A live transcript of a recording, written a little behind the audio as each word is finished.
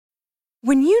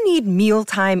When you need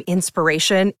mealtime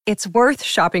inspiration, it's worth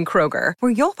shopping Kroger,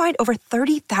 where you'll find over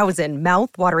 30,000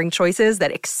 mouth-watering choices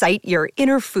that excite your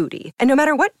inner foodie. And no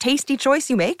matter what tasty choice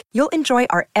you make, you'll enjoy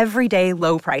our everyday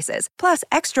low prices, plus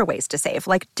extra ways to save,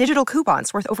 like digital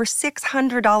coupons worth over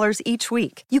 $600 each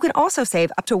week. You can also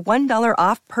save up to $1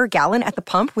 off per gallon at the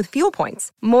pump with fuel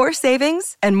points. More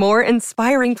savings and more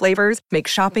inspiring flavors make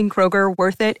shopping Kroger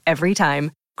worth it every time.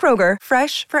 Kroger,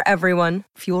 fresh for everyone.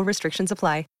 Fuel restrictions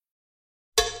apply.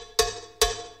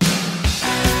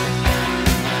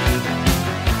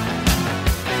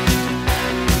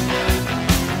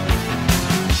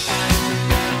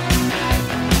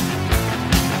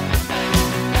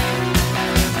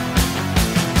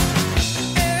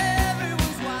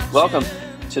 Welcome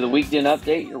to the WeekDen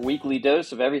Update, your weekly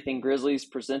dose of everything Grizzlies,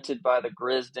 presented by the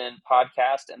WeekDen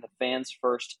podcast and the Fans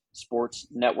First Sports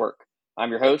Network.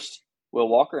 I'm your host, Will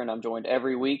Walker, and I'm joined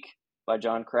every week by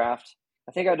John Kraft.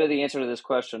 I think I know the answer to this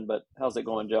question, but how's it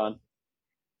going, John?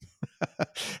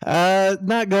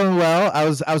 Not going well. I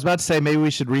was about to say maybe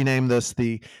we should rename this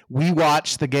the "We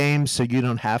Watch the Game So You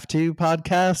Don't Have to"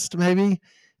 podcast, maybe,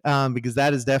 because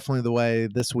that is definitely the way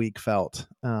this week felt.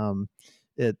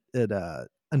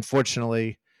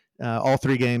 Unfortunately, all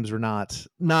three games were not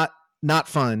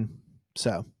fun.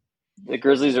 So the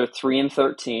Grizzlies are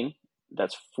 3-13.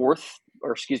 That's 14th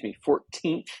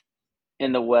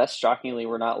in the West. Shockingly,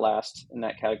 we're not last in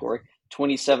that category.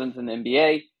 27th in the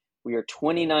NBA. We are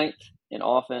 29th in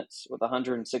offense with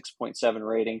 106.7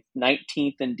 rating,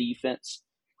 19th in defense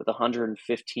with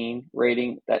 115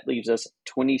 rating. That leaves us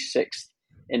 26th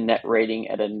in net rating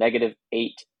at a negative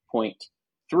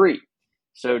 8.3.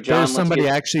 So, John, there's somebody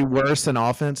actually worse in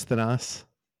offense than us.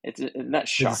 Isn't that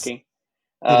shocking?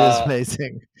 It is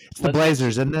amazing. It's the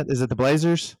Blazers, isn't it? Is it the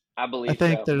Blazers? I believe I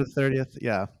think so. They're the 30th.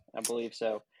 Yeah. I believe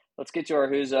so. Let's get to our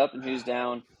who's up and who's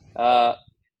down.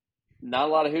 Not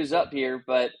a lot of who's up here,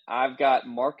 but I've got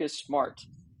Marcus Smart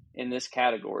in this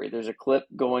category. There's a clip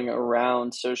going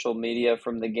around social media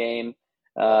from the game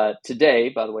today,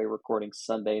 by the way, recording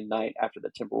Sunday night after the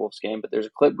Timberwolves game, but there's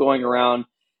a clip going around,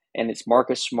 and it's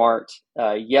Marcus Smart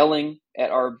yelling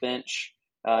at our bench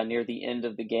near the end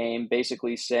of the game,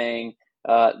 basically saying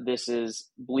this is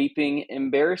bleeping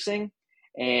embarrassing,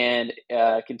 and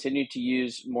continue to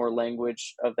use more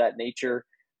language of that nature,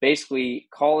 basically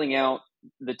calling out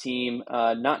the team,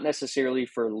 not necessarily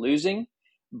for losing,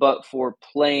 but for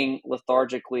playing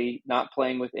lethargically, not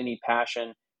playing with any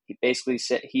passion. He basically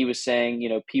said, he was saying,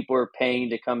 people are paying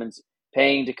to come and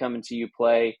see you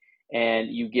play,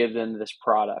 and you give them this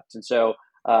product. And so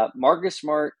Marcus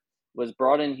Smart was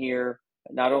brought in here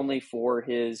not only for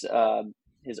his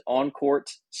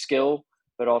on-court skill,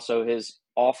 but also his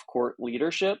off-court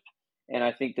leadership. And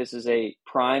I think this is a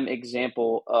prime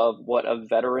example of what a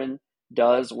veteran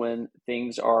does when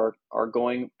things are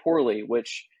going poorly,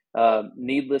 which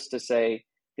needless to say,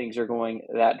 things are going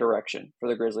that direction for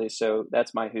the Grizzlies. So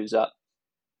that's my who's up.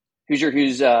 Who's your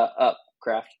who's up,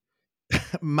 Kraft?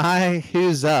 My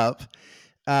who's up.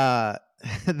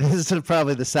 This is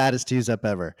probably the saddest who's up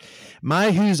ever.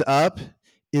 My who's up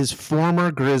is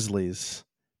former Grizzlies,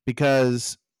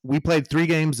 because we played 3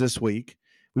 games this week.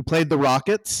 We played the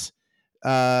Rockets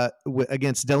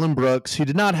against Dillon Brooks, who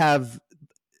did not have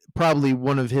probably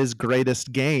one of his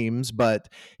greatest games, but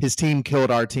his team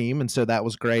killed our team, and so that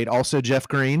was great. Also, Jeff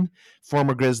Green,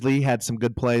 former Grizzly, had some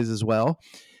good plays as well.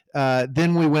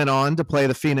 Then we went on to play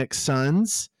the Phoenix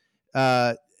Suns,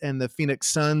 and the Phoenix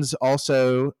Suns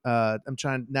also. I'm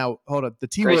trying now. Hold up, the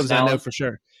T-Wolves I know for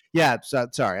sure. Yeah,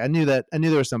 sorry, I knew there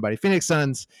was somebody. Phoenix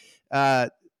Suns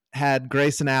had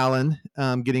Grayson Allen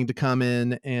getting to come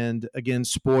in and again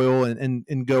spoil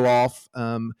and go off.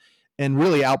 And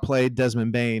really outplayed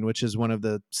Desmond Bane, which is one of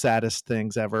the saddest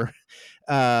things ever.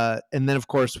 And then, of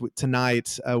course,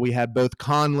 tonight we had both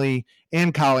Conley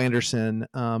and Kyle Anderson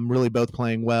really both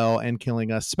playing well and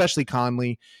killing us, especially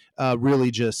Conley really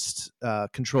just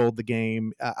controlled the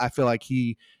game. I feel like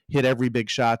he hit every big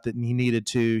shot that he needed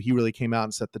to. He really came out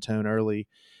and set the tone early.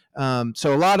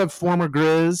 So a lot of former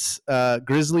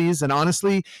Grizzlies, and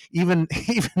honestly, even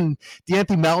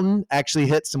DeAnthony Melton actually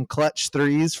hit some clutch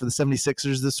threes for the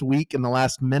 76ers this week in the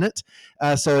last minute.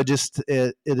 So it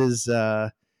is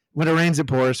when it rains, it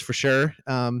pours for sure.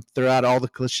 Throughout all the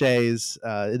cliches,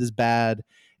 it is bad.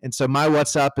 And so my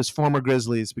what's up is former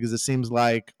Grizzlies, because it seems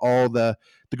like all the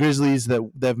Grizzlies that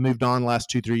have moved on the last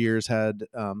 2-3 years had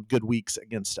good weeks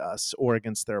against us or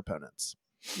against their opponents.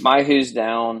 My who's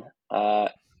down.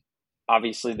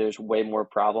 Obviously, there's way more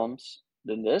problems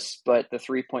than this, but the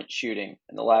three-point shooting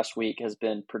in the last week has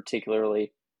been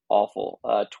particularly awful.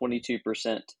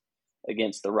 22%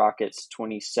 against the Rockets,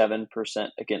 27%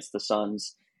 against the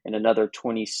Suns. and another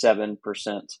 27%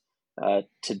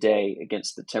 today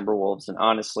against the Timberwolves. And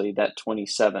honestly, that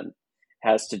 27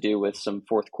 has to do with some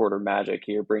fourth quarter magic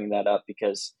here, bringing that up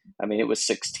because, I mean, it was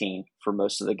 16 for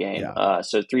most of the game. Yeah.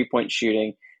 So 3-point shooting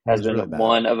It has was been really bad.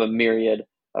 one of a myriad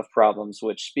of problems,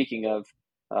 which, speaking of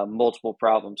multiple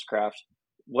problems, Kraft,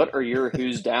 what are your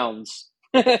who's downs?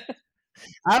 I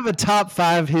have a top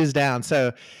 5 who's down.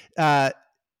 So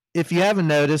if you haven't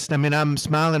noticed, I mean, I'm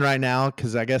smiling right now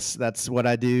because I guess that's what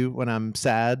I do when I'm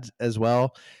sad as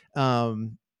well.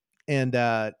 And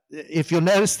if you'll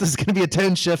notice, this is going to be a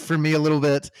tone shift for me a little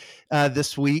bit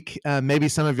this week. Maybe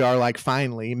some of y'all are like,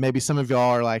 finally. Maybe some of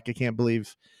y'all are like, I can't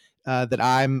believe that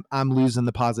I'm losing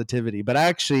the positivity. But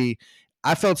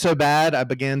I felt so bad. I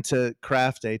began to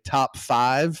craft a top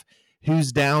 5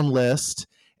 who's down list,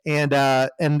 and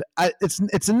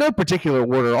it's in no particular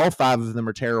order. All 5 of them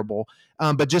are terrible.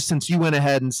 But just since you went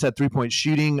ahead and said 3-point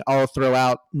shooting, I'll throw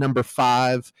out number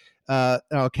 5.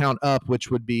 I'll count up,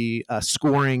 which would be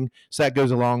scoring. So that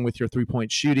goes along with your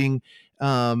 3-point shooting.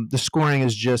 The scoring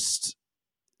is just,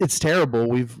 it's terrible.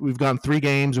 We've gone 3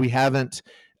 games. We haven't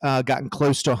gotten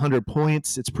close to 100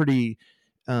 points. It's pretty.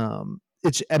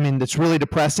 It's really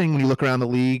depressing when you look around the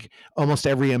league. Almost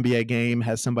every NBA game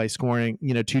has somebody scoring,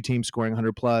 2 teams scoring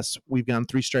 100 plus. We've gone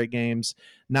 3 straight games,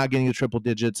 not getting to triple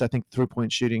digits. I think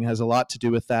 3-point shooting has a lot to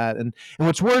do with that. And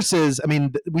what's worse is, I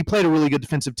mean, we played a really good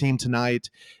defensive team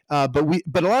tonight, but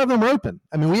a lot of them were open.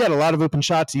 I mean, we had a lot of open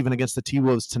shots even against the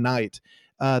T-Wolves tonight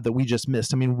that we just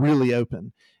missed. I mean, really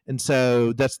open. And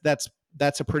so that's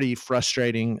a pretty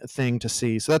frustrating thing to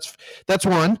see. So that's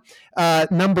one.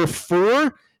 Number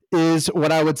 4 is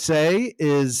what I would say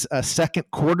is second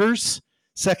quarters.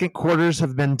 Second quarters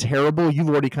have been terrible. You've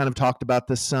already kind of talked about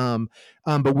this some,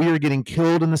 but we are getting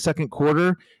killed in the second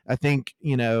quarter. I think,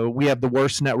 we have the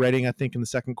worst net rating, I think, in the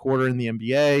second quarter in the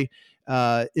NBA.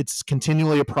 It's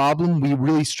continually a problem. We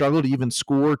really struggle to even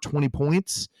score 20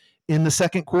 points in the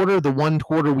second quarter. The one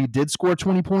quarter we did score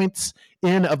 20 points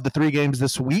in of the 3 games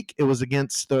this week, it was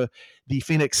against the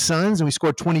Phoenix Suns, and we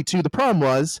scored 22. The problem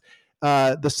was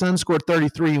the Suns scored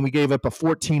 33, and we gave up a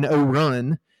 14-0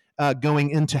 run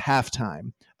going into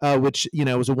halftime, which,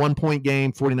 was a 1-point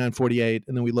game, 49-48,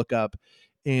 and then we look up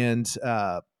and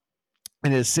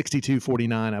it is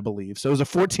 62-49, I believe. So it was a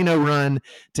 14-0 run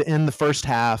to end the first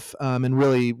half, and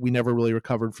really we never really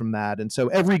recovered from that. And so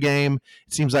every game,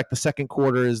 it seems like the second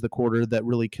quarter is the quarter that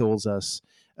really kills us.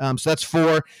 So that's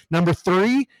 4. Number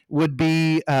 3 would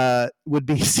be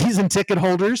season ticket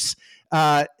holders.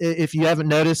 If you haven't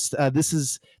noticed, this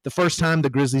is the first time the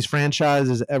Grizzlies franchise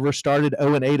has ever started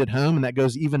 0-8 at home, and that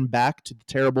goes even back to the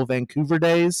terrible Vancouver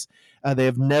days. They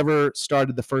have never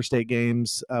started the first 8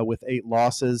 games with 8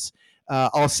 losses.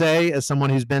 I'll say, as someone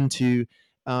who's been to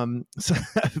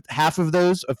half of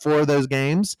those, 4 of those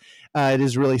games, it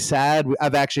is really sad.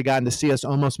 I've actually gotten to see us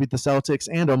almost beat the Celtics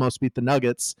and almost beat the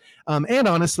Nuggets, and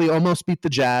honestly almost beat the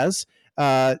Jazz.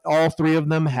 All 3 of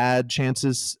them had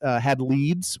chances, had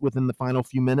leads within the final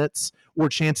few minutes, or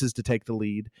chances to take the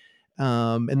lead.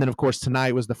 And then, of course,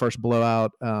 tonight was the first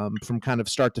blowout from kind of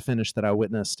start to finish that I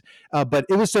witnessed. But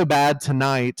it was so bad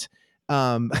tonight.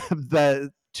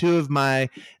 The 2 of my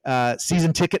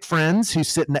season ticket friends who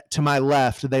sit to my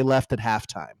left, they left at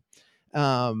halftime,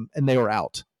 and they were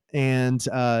out. And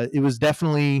it was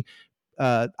definitely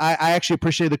I actually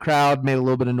appreciate the crowd made a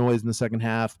little bit of noise in the second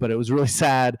half, but it was really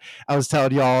sad. I was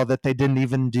telling y'all that they didn't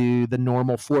even do the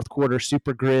normal fourth quarter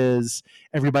super grizz,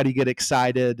 everybody get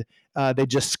excited. They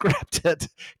just scrapped it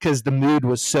because the mood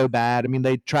was so bad. I mean,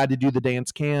 they tried to do the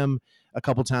dance cam a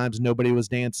couple times. Nobody was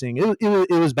dancing. It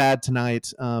was bad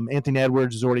tonight. Anthony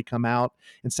Edwards has already come out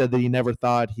and said that he never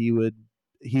thought he would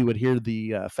hear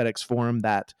the FedEx Forum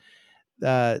that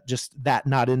just that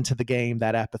not into the game,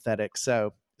 that apathetic.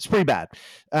 So it's pretty bad.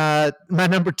 My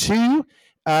number 2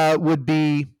 would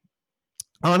be,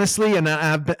 honestly, and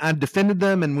I've defended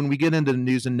them, and when we get into the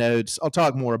news and notes, I'll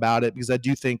talk more about it because I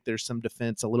do think there's some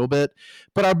defense a little bit.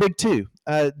 But our big 2,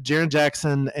 Jaren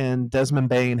Jackson and Desmond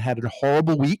Bane, had a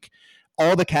horrible week.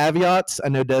 All the caveats. I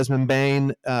know Desmond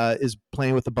Bane is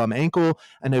playing with a bum ankle.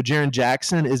 I know Jaren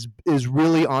Jackson is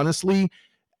really, honestly,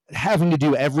 having to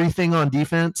do everything on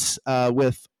defense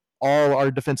with all our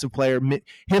defensive player,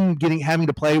 him having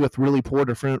to play with really poor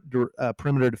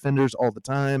perimeter defenders all the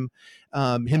time,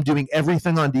 him doing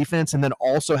everything on defense, and then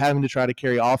also having to try to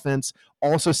carry offense,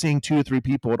 also seeing 2 to 3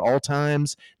 people at all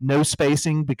times, no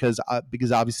spacing because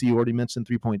obviously you already mentioned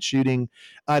 3-point shooting.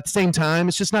 At the same time,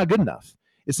 it's just not good enough.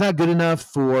 It's not good enough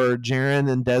for Jaren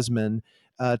and Desmond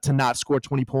to not score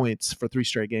 20 points for 3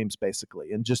 straight games,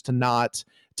 basically, and just to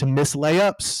miss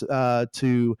layups,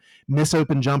 to miss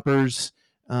open jumpers.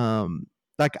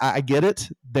 like I get it.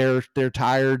 They're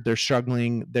tired. They're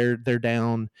struggling. They're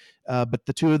down. But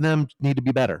the two of them need to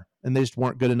be better, and they just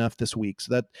weren't good enough this week.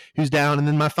 So that who's down. And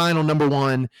then my final number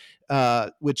one,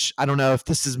 which I don't know if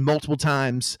this is multiple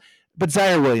times, but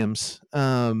Zaire Williams.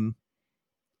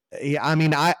 Yeah, I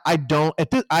mean, I don't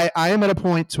at this, I am at a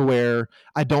point to where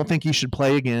I don't think he should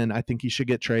play again. I think he should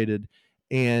get traded.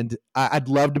 And I'd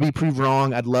love to be proved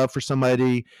wrong. I'd love for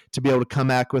somebody to be able to come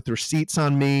back with receipts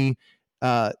on me.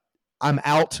 I'm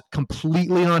out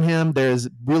completely on him. There's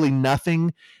really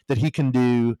nothing that he can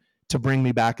do to bring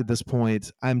me back at this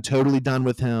point. I'm totally done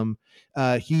with him.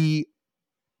 He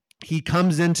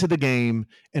comes into the game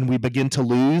and we begin to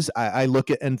lose. I look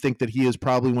at and think that he is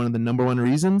probably one of the number one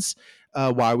reasons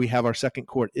why we have our second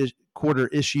quarter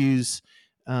issues.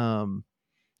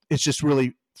 It's just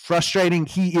really frustrating.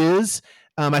 He is.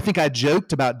 I think I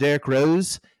joked about Derrick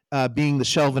Rose being the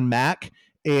Shelvin Mack,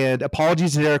 and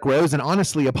apologies to Derrick Rose, and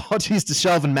honestly, apologies to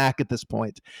Shelvin Mack at this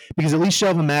point, because at least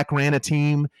Shelvin Mack ran a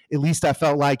team. At least I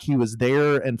felt like he was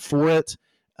there and for it.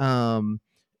 I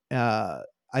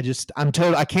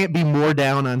can't be more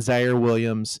down on Zaire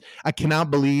Williams. I cannot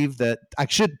believe that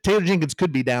Taylor Jenkins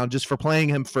could be down just for playing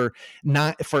him for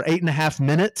 8.5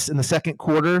 minutes in the second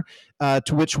quarter,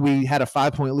 to which we had a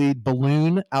 5-point lead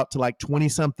balloon out to like 20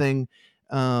 something.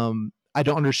 I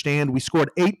don't understand. We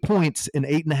scored 8 points in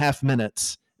 8.5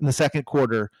 minutes in the second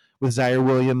quarter with Zaire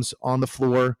Williams on the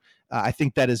floor. I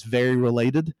think that is very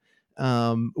related.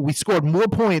 We scored more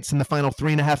points in the final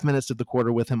 3.5 minutes of the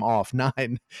quarter with him off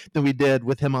 9 than we did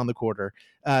with him on the quarter,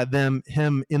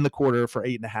 him in the quarter for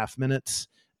 8.5 minutes.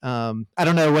 I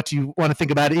don't know what you want to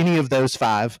think about any of those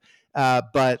five,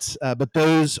 but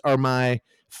those are my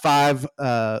five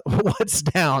what's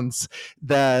downs.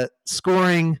 The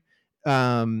scoring,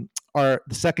 are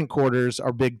the second quarters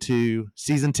are big two,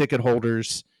 season ticket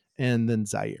holders, and then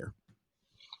Zaire.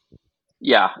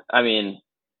 Yeah, I mean,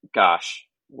 gosh,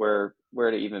 where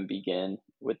to even begin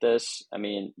with this? I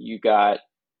mean, you got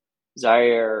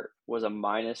Zaire was a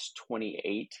minus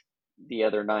 28 the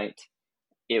other night.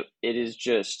 It is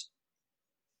just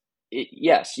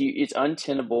yes, it's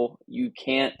untenable. You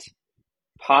can't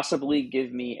possibly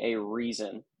give me a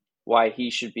reason why he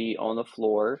should be on the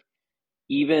floor,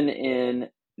 even in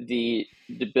the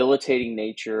debilitating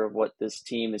nature of what this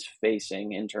team is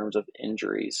facing in terms of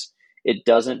injuries. It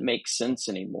doesn't make sense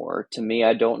anymore. To me,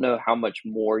 I don't know how much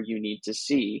more you need to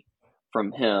see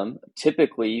from him.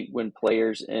 Typically, when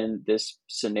players in this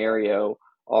scenario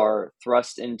are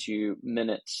thrust into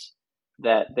minutes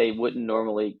that they wouldn't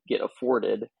normally get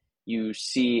afforded, you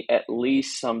see at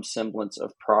least some semblance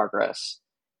of progress.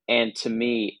 And to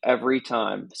me, every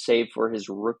time, save for his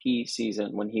rookie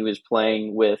season when he was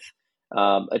playing with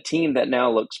a team that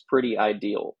now looks pretty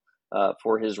ideal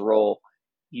for his role,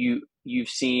 you've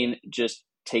seen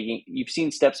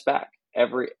steps back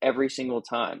every single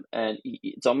time, and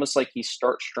it's almost like he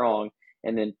starts strong,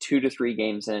 and then 2 to 3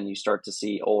 games in, you start to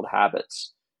see old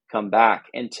habits come back.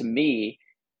 And to me,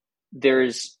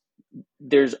 there's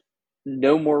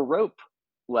no more rope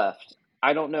left.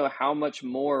 I don't know how much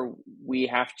more we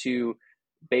have to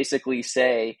basically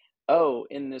say, oh,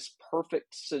 in this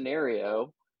perfect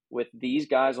scenario with these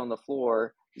guys on the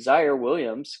floor, Zaire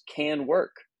Williams can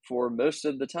work for most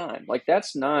of the time. Like,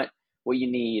 that's not what you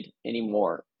need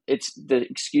anymore. It's the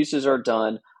excuses are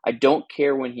done. I don't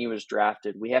care when he was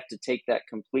drafted. We have to take that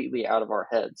completely out of our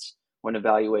heads when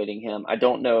evaluating him. I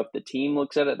don't know if the team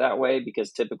looks at it that way,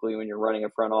 because typically when you're running a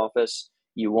front office,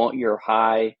 you want your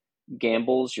high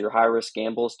risk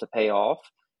gambles to pay off,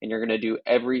 and you're going to do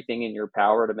everything in your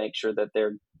power to make sure that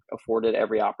they're afforded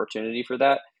every opportunity for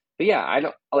that. But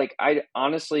yeah, I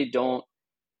honestly don't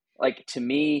like, to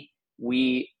me,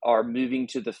 we are moving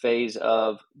to the phase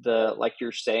of like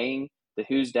you're saying, the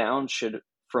who's down should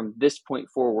from this point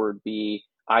forward be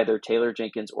either Taylor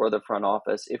Jenkins or the front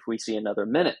office if we see another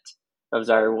minute of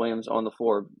Zaire Williams on the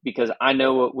floor, because I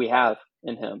know what we have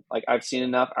in him. Like, I've seen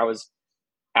enough. I was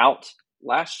out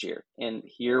last year, and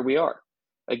here we are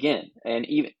again. And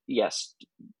even, yes,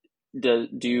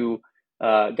 do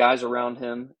guys around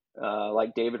him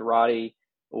like David Roddy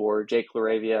or Jake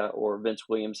LaRavia or Vince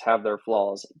Williams have their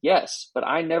flaws? Yes, but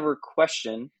I never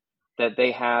question that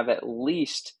they have at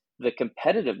least the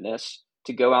competitiveness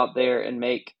to go out there and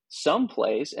make some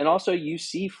plays. And also, you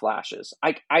see flashes.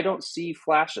 I don't see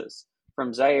flashes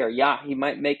from Zaire. Yeah, he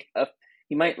might,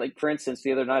 like, for instance,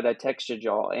 the other night I texted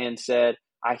y'all and said,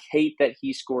 I hate that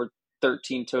he scored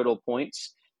 13 total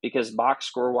points, because box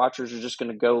score watchers are just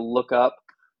going to go look up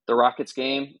the Rockets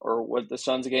game or what the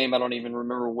Suns game. I don't even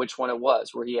remember which one it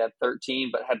was, where he had 13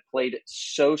 but had played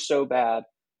so bad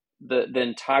the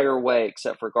entire way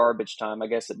except for garbage time. I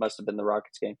guess it must have been the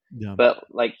Rockets game. Yeah. But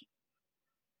like,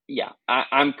 yeah,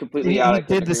 I'm completely out. He I couldn't did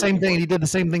the agree with same you thing. more. He did the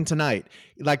same thing tonight.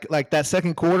 Like that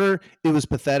second quarter, it was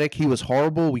pathetic. He was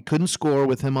horrible. We couldn't score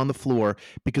with him on the floor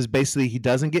because basically he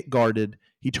doesn't get guarded.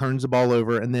 He turns the ball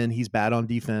over, and then he's bad on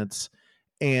defense.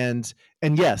 And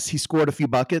yes, he scored a few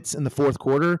buckets in the fourth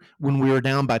quarter when we were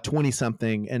down by 20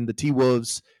 something, and the T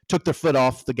Wolves took their foot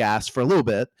off the gas for a little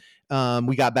bit.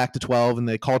 We got back to 12, and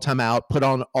they called timeout, put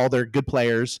on all their good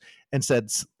players, and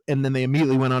then they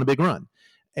immediately went on a big run.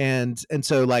 And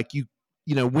so like you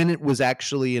know, when it was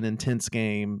actually an intense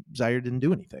game, Zaire didn't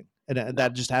do anything, and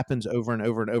that just happens over and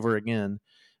over and over again.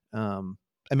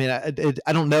 I mean,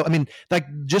 I don't know. I mean, like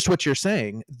just what you're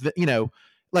saying, you know,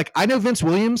 like I know Vince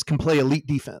Williams can play elite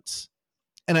defense,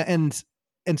 and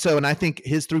I think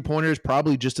his 3-pointer is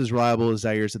probably just as reliable as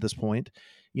Zaire's at this point.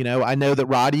 You know, I know that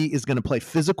Roddy is going to play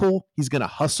physical. He's going to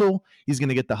hustle. He's going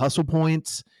to get the hustle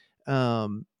points.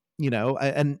 You know,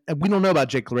 and we don't know about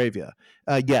Jake Laravia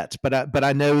yet, but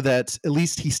I know that at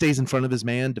least he stays in front of his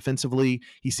man defensively.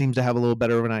 He seems to have a little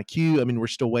better of an IQ. I mean, we're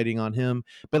still waiting on him,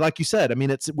 but like you said, I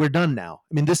mean, we're done now.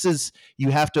 I mean, you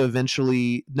have to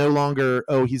eventually no longer,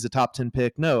 oh, he's a top 10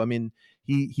 pick. No, I mean,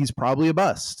 he's probably a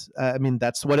bust. I mean,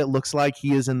 that's what it looks like.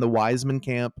 He is in the Wiseman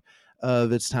camp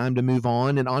of it's time to move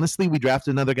on. And honestly, we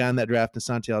drafted another guy in that draft,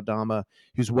 Asante Aldama,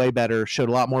 who's way better, showed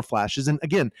a lot more flashes, and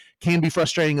again, can be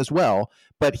frustrating as well,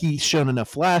 but he's shown enough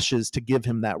flashes to give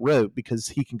him that rope because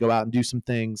he can go out and do some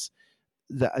things.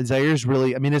 Zaire's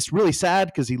really, I mean, it's really sad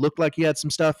because he looked like he had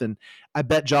some stuff, and I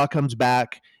bet Ja comes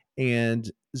back and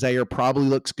Zaire probably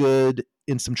looks good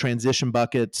in some transition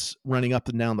buckets, running up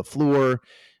and down the floor.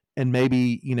 And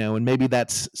maybe, you know, and maybe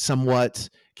that's somewhat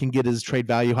can get his trade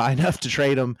value high enough to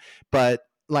trade him. But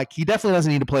like he definitely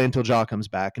doesn't need to play until Ja comes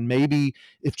back. And maybe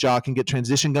if Ja can get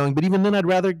transition going, but even then I'd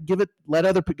rather let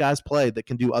other guys play that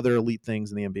can do other elite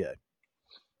things in the NBA.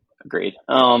 Agreed.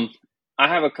 I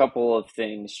have a couple of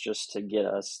things just to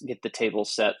get the table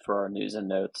set for our news and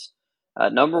notes.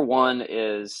 Number one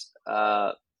is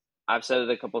I've said it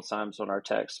a couple of times on our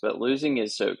text, but losing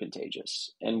is so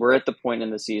contagious. And we're at the point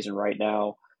in the season right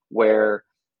now where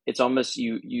it's almost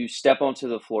you step onto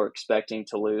the floor expecting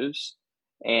to lose.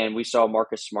 And we saw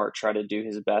Marcus Smart try to do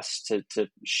his best to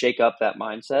shake up that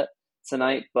mindset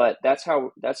tonight. But that's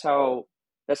how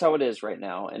it is right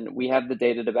now. And we have the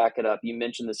data to back it up. You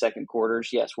mentioned the second quarters.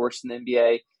 Yes, worse than the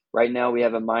NBA. Right now we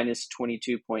have a minus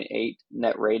 22.8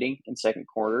 net rating in second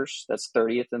quarters. That's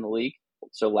 30th in the league.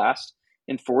 So last.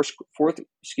 In first quarters,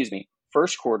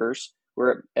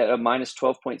 we're at a minus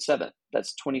 12.7.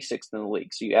 That's 26th in the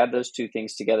league. So you add those two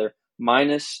things together,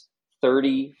 minus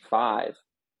 35.5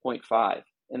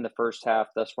 in the first half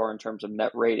thus far in terms of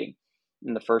net rating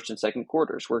in the first and second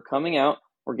quarters. We're coming out,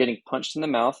 we're getting punched in the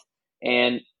mouth.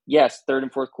 And yes, third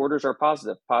and fourth quarters are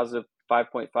positive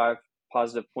 5.5,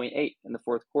 positive 0.8 in the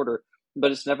fourth quarter,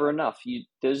 but it's never enough.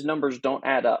 Those numbers don't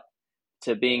add up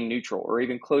to being neutral or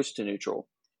even close to neutral.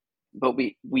 But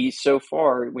we so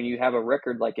far, when you have a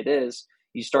record like it is,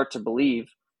 you start to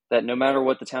believe that no matter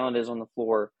what the talent is on the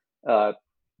floor,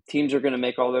 teams are going to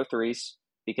make all their threes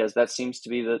because that seems to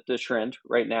be the trend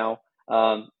right now.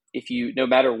 No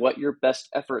matter what your best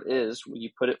effort is, when you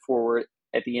put it forward,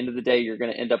 at the end of the day, you're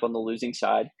going to end up on the losing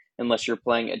side unless you're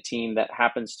playing a team that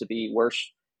happens to be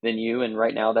worse than you. And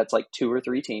right now, that's like 2 or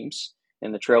 3 teams,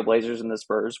 and the Trailblazers and the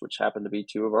Spurs, which happen to be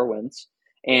 2 of our wins.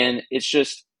 And it's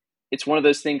one of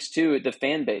those things too, the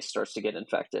fan base starts to get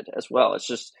infected as well. It's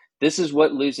just, this is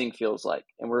what losing feels like.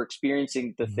 And we're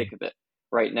experiencing the thick of it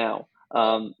right now.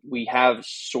 We have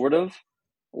sort of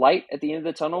light at the end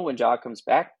of the tunnel when Ja comes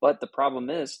back. But the problem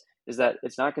is that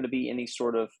it's not going to be any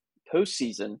sort of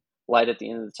postseason light at the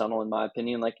end of the tunnel, in my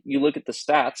opinion. Like you look at the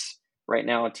stats right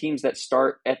now, and teams that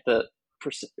start at the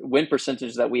win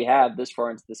percentage that we have this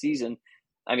far into the season,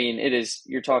 I mean,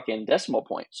 you're talking decimal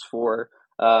points for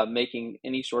making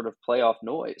any sort of playoff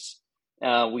noise.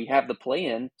 We have the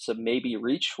play-in to maybe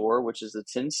reach for, which is the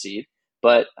 10 seed.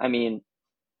 But I mean,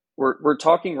 we're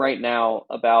talking right now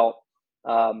about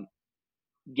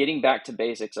getting back to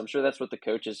basics. I'm sure that's what the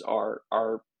coaches are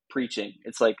preaching.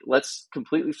 It's like, let's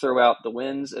completely throw out the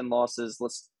wins and losses.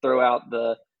 Let's throw out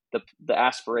the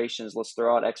aspirations. Let's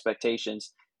throw out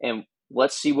expectations, and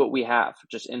let's see what we have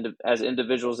just as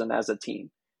individuals and as a team.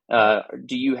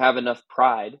 Do you have enough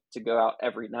pride to go out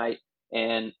every night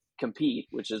and compete,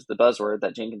 which is the buzzword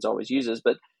that Jenkins always uses,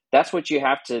 but that's what you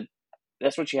have to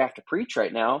preach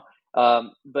right now. But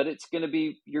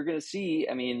you're going to see,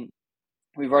 I mean,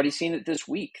 we've already seen it this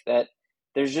week that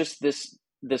there's just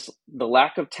the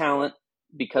lack of talent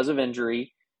because of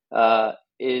injury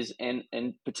is, and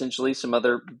potentially some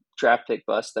other draft pick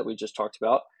busts that we just talked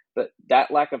about, but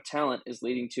that lack of talent is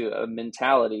leading to a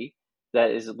mentality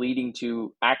that is leading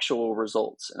to actual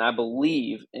results. And I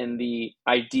believe in the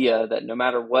idea that no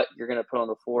matter what you're going to put on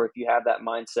the floor, if you have that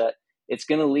mindset, it's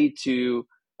going to lead to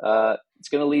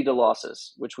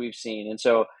losses, which we've seen. And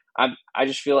so I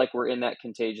just feel like we're in that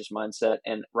contagious mindset.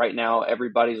 And right now,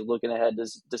 everybody's looking ahead to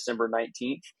December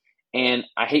 19th. And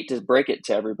I hate to break it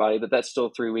to everybody, but that's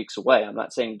still 3 weeks away. I'm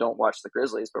not saying don't watch the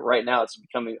Grizzlies, but right now it's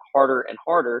becoming harder and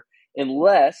harder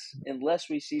unless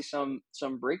we see some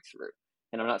breakthrough.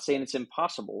 And I'm not saying it's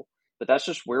impossible, but that's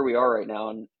just where we are right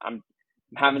now. And I'm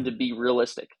having to be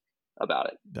realistic about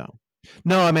it.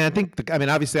 No, I mean,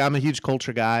 obviously I'm a huge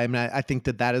culture guy. I mean, I think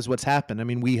that is what's happened. I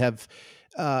mean, we have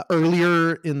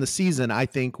earlier in the season, I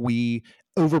think we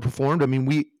overperformed. I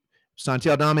mean, Santi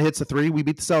Aldama hits a three. We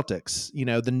beat the Celtics. You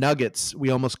know, the Nuggets, we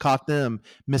almost caught them,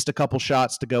 missed a couple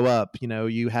shots to go up. You know,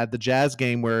 you had the Jazz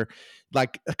game where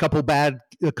like a couple bad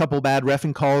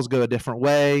reffing calls go a different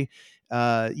way.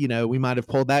 You know, we might have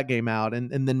pulled that game out,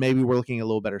 and then maybe we're looking at a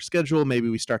little better schedule. Maybe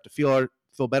we start to feel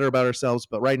better about ourselves.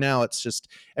 But right now it's just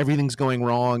everything's going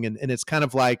wrong, and it's kind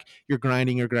of like you're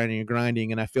grinding.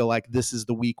 And I feel like this is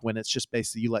the week when it's just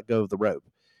basically you let go of the rope.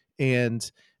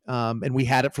 And we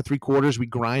had it for 3 quarters. We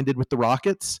grinded with the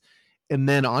Rockets. And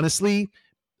then honestly,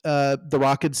 the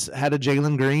Rockets had a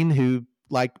Jalen Green who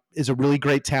like is a really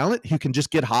great talent who can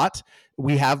just get hot.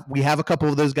 We have a couple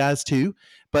of those guys too,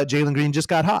 but Jalen Green just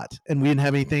got hot and we didn't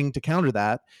have anything to counter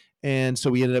that. And so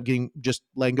we ended up just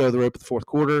letting go of the rope at the fourth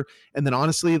quarter. And then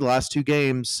honestly, the last 2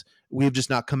 games, we've just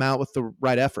not come out with the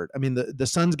right effort. I mean, the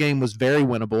Suns game was very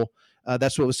winnable.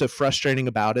 That's what was so frustrating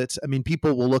about it. I mean,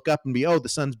 people will look up and be, oh, the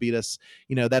Suns beat us.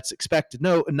 You know, that's expected.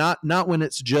 No, not when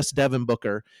it's just Devin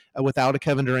Booker without a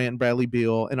Kevin Durant and Bradley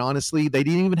Beal. And honestly, they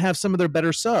didn't even have some of their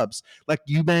better subs like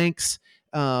Eubanks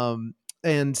and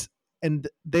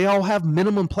they all have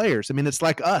minimum players. I mean, it's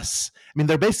like us. I mean,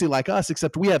 they're basically like us,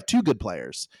 except we have 2 good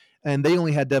players. And they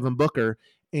only had Devin Booker.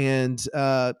 And,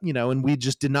 you know, and we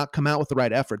just did not come out with the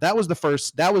right effort. That was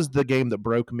the game that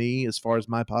broke me as far as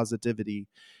my positivity.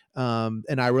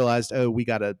 And I realized,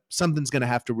 something's going to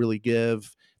have to really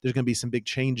give. There's going to be some big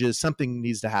changes. Something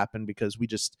needs to happen because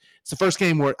it's the first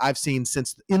game where I've seen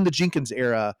since in the Jenkins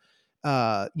era,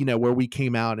 you know, where we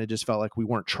came out and it just felt like we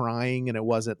weren't trying and it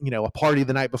wasn't, you know, a party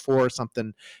the night before or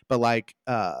something, but like,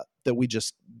 that we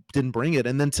just didn't bring it.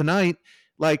 And then tonight,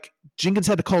 like Jenkins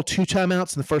had to call 2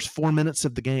 timeouts in the first 4 minutes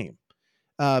of the game.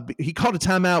 He called a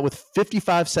timeout with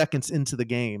 55 seconds into the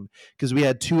game because we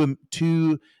had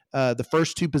the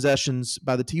first 2 possessions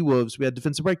by the T-Wolves, we had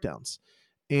defensive breakdowns.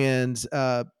 And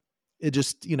it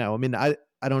just, you know, I mean, I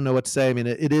don't know what to say. I mean,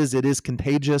 it is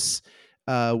contagious.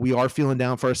 We are feeling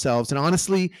down for ourselves. And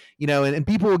honestly, you know, and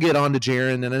people will get on to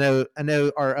Jaron, and I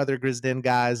know our other GrizzDen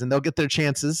guys, and they'll get their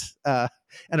chances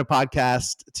and a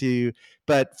podcast to.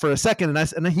 But for a second,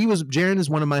 Jaron is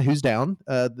one of my who's down,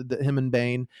 him and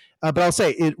Bane. But I'll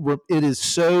say it is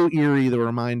so eerie, the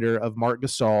reminder of Marc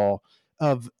Gasol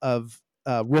of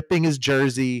ripping his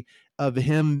jersey, of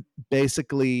him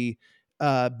basically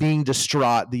being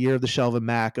distraught the year of the Shelvin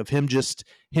Mack, of him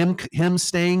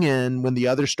staying in when the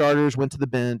other starters went to the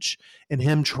bench, and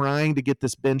him trying to get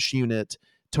this bench unit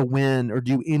to win or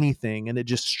do anything, and it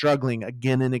just struggling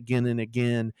again and again and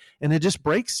again, and it just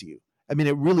breaks you. I mean,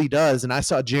 it really does. And I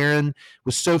saw Jaron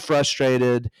was so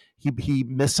frustrated. He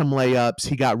missed some layups.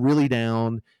 He got really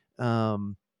down.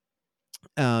 Jaron's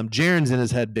in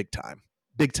his head big time.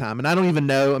 And I don't even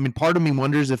know. I mean, part of me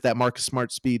wonders if that Marcus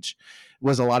Smart speech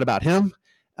was a lot about him.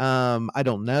 I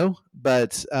don't know,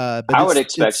 but I would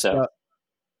expect so.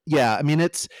 Yeah, I mean,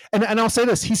 and I'll say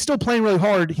this: he's still playing really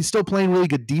hard. He's still playing really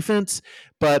good defense,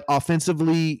 but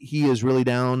offensively, he is really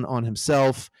down on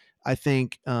himself. I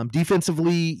think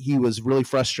defensively, he was really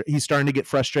frustrated. He's starting to get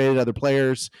frustrated at other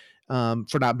players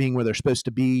for not being where they're supposed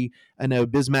to be. I know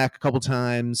Bismack a couple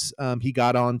times he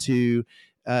got onto.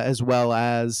 As well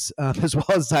as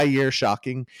Zaire,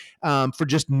 shocking, for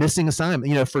just missing assignment,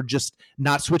 you know, for just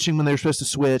not switching when they're supposed to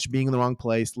switch, being in the wrong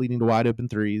place, leading to wide open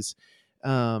threes.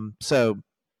 So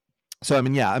I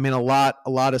mean, yeah, I mean, a lot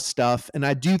of stuff. And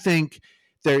I do think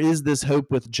there is this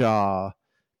hope with Ja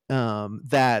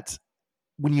that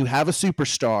when you have a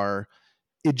superstar,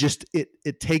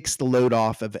 it takes the load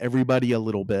off of everybody a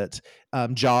little bit.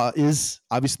 Ja is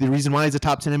obviously the reason why he's a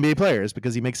top 10 NBA player is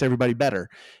because he makes everybody better.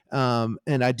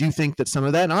 And I do think that some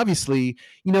of that, and obviously,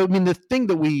 you know, I mean, the thing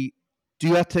that we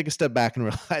do have to take a step back and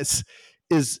realize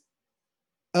is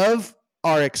of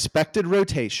our expected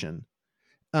rotation.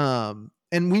 And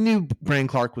we knew Brandon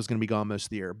Clark was going to be gone most of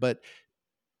the year, but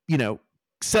you know,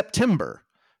 September,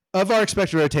 of our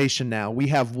expected rotation now, we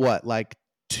have what, like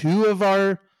 2 of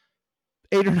our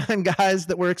 8 or 9 guys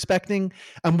that we're expecting.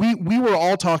 And we were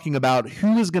all talking about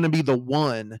who is going to be the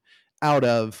one out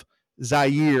of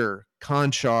Zaire,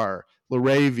 Conchar,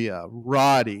 Laravia,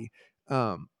 Roddy,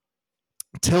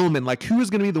 Tillman, like who is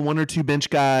going to be the 1 or 2 bench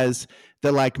guys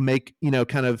that like make,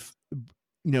 kind of,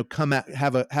 come out,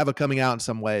 have a coming out in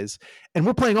some ways. And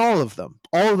we're playing all of them.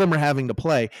 All of them are having to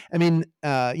play. I mean,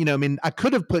 I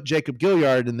could have put Jacob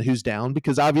Gilliard in the who's down,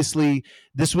 because obviously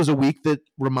this was a week that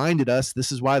reminded us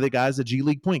this is why the guy's a G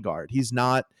League point guard. He's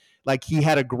not like, he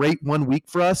had a great 1 week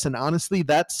for us. And honestly,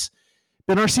 that's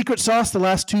been our secret sauce the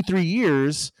last 2-3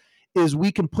 years, is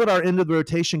we can put our end of the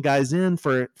rotation guys in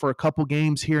for a couple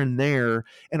games here and there,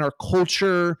 and our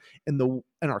culture and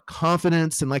our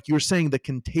confidence, and like you were saying, the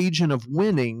contagion of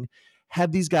winning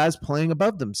had these guys playing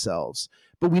above themselves.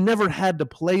 But we never had to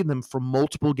play them for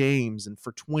multiple games and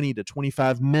for 20 to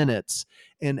 25 minutes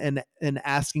and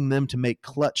asking them to make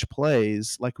clutch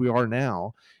plays like we are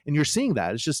now. And you're seeing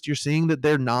that. It's just, you're seeing that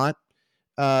they're not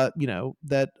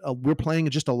we're playing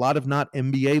just a lot of not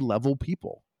NBA level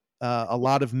people, a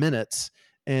lot of minutes,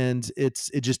 and it's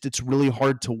really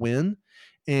hard to win,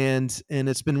 and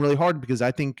it's been really hard because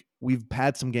I think we've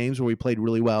had some games where we played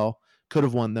really well, could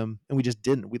have won them, and we just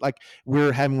didn't.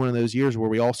 We're having one of those years where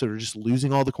we also are just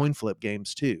losing all the coin flip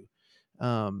games too,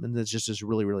 and it's just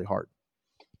really, really hard.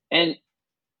 And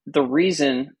the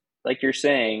reason, like you're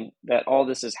saying, that all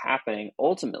this is happening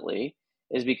ultimately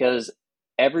is because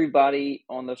everybody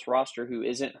on this roster who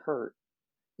isn't hurt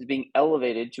is being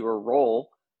elevated to a role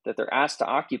that they're asked to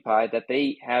occupy that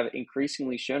they have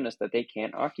increasingly shown us that they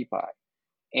can't occupy.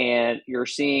 And you're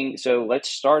seeing, so let's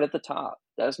start at the top.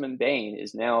 Desmond Bane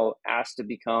is now asked to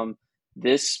become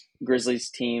this Grizzlies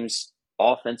team's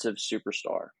offensive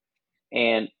superstar,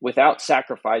 and without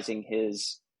sacrificing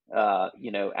his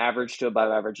average to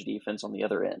above average defense on the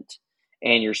other end.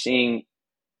 And you're seeing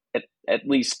at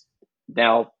least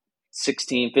now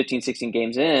 16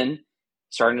 games in,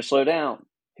 starting to slow down.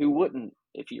 Who wouldn't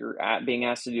if you're being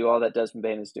asked to do all that Desmond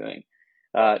Bane is doing?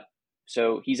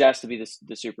 So he's asked to be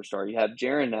the superstar. You have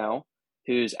Jaren now,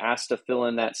 who's asked to fill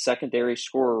in that secondary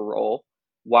scorer role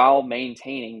while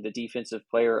maintaining the defensive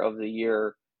player of the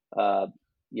year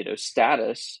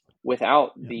status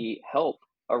without the help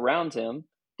around him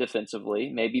defensively.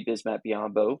 Maybe Bismack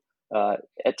Biyombo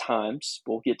at times.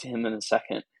 We'll get to him in a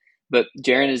second. But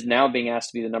Jaren is now being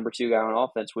asked to be the number 2 guy on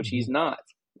offense, which he's not.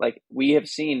 Like we have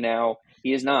seen now,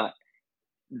 he is not.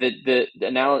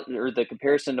 The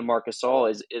comparison to Marc Gasol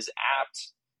is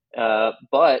apt,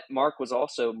 but Mark was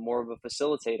also more of a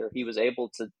facilitator. He was able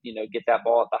to get that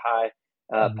ball at the high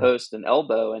post and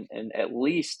elbow and at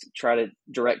least try to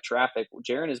direct traffic.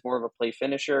 Jaren is more of a play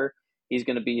finisher. He's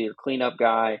going to be your cleanup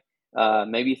guy,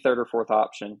 maybe 3rd or 4th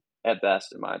option at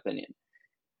best, in my opinion.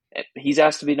 He's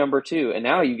asked to be number 2, and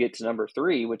now you get to number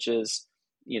 3, which is,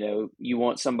 you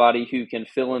want somebody who can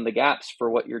fill in the gaps for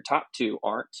what your top 2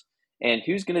 aren't. And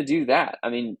who's going to do that? I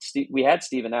mean, we had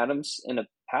Steven Adams in a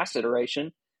past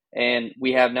iteration, and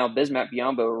we have now Bismack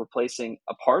Biyombo replacing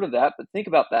a part of that. But think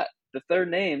about that. The third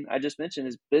name I just mentioned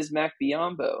is Bismack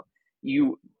Biyombo.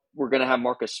 We're going to have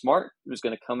Marcus Smart, who's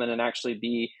going to come in and actually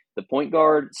be the point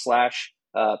guard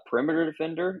 / perimeter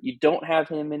defender. You don't have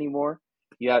him anymore.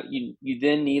 You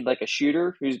then need like a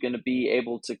shooter who's going to be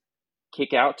able to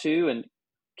kick out to, and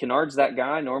Kennard's that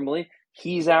guy normally.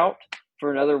 He's out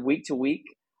for another week to week.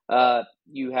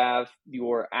 You have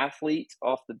your athlete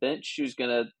off the bench who's going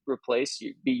to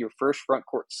be your first front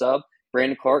court sub,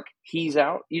 Brandon Clark. He's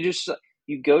out.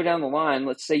 You go down the line.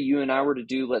 Let's say you and I were to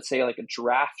do, let's say, like a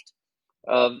draft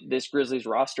of this Grizzlies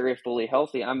roster if fully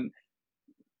healthy.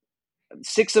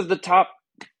 6 of the top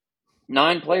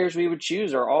 9 players we would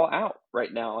choose are all out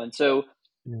right now. And so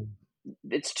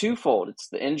it's twofold. It's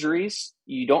the injuries.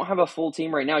 You don't have a full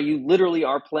team right now. You literally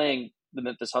are playing the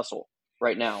Memphis Hustle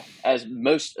right now as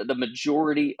the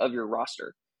majority of your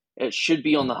roster. It should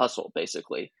be on the hustle,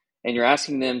 basically. And you're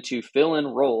asking them to fill in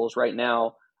roles right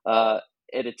now at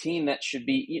a team that should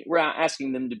be – we're not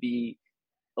asking them to be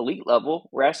elite level.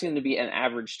 We're asking them to be an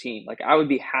average team. Like, I would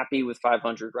be happy with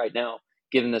 500 right now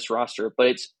given this roster.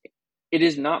 But it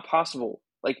is not possible.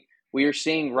 Like, we are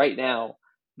seeing right now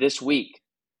this week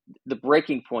the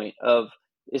breaking point of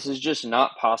this is just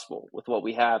not possible with what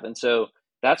we have. And so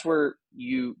that's where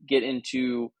you get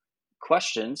into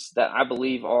questions that I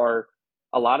believe are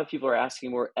a lot of people are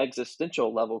asking more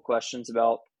existential level questions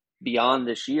about beyond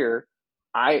this year.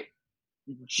 I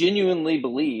genuinely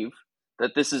believe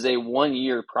that this is a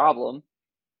 1-year problem,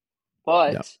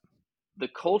 but the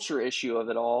culture issue of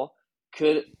it all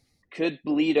could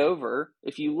bleed over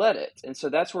if you let it. And so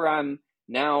that's where I'm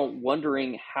now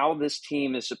wondering how this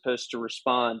team is supposed to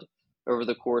respond over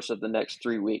the course of the next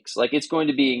 3 weeks. Like, it's going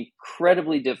to be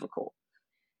incredibly difficult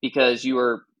because you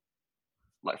are,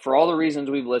 like, for all the reasons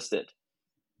we've listed,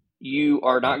 you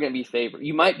are not going to be favored.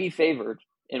 You might be favored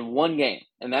in one game,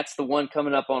 and that's the one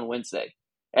coming up on Wednesday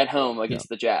at home against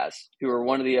the Jazz, who are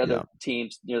one of the other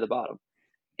teams near the bottom.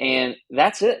 And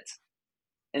that's it.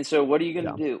 And so what are you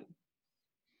going to do?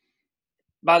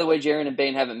 By the way, Jaren and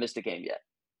Bane haven't missed a game yet.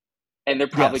 And they're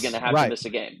probably going to have to miss a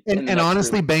game. And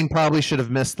honestly, Bane probably should have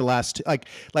missed the last two.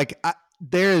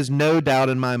 There is no doubt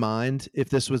in my mind, if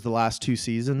this was the last 2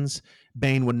 seasons,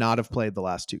 Bane would not have played the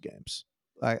last 2 games.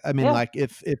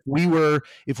 If we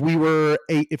were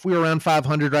around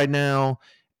 500 right now,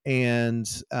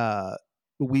 and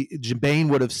Bane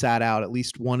would have sat out at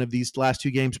least one of these last 2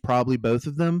 games, probably both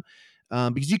of them,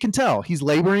 because you can tell he's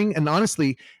laboring. And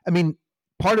honestly, I mean,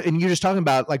 and you're just talking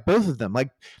about like both of them,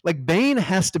 like Bane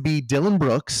has to be Dylan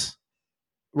Brooks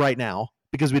right now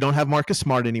because we don't have Marcus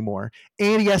Smart anymore,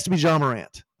 and he has to be John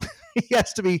Morant. He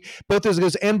has to be both those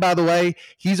guys. And by the way,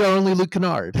 he's our only Luke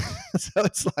Kennard. So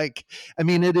it's like,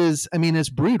 it's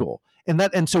brutal.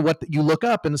 And so what you look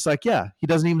up and it's like, yeah, he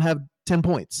doesn't even have 10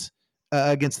 points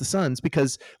against the Suns,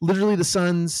 because literally the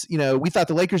Suns, we thought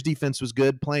the Lakers defense was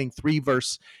good, playing 3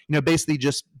 versus, basically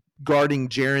just guarding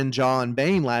Jaren, Ja, and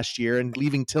Bane last year and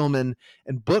leaving Tillman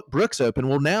and Brooks open.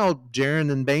 Well, now Jaren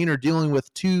and Bane are dealing with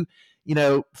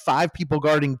 5 people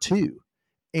guarding 2.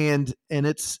 And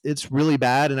it's really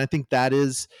bad. And I think there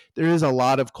is a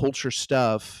lot of culture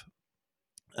stuff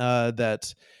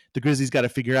that the Grizzlies got to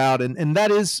figure out. And that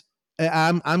is,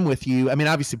 I'm with you. I mean,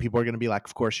 obviously people are going to be like,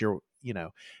 of course you're,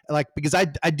 because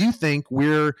I do think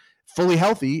we're fully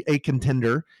healthy, a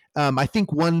contender. I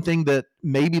think one thing that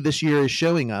maybe this year is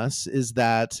showing us is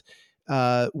that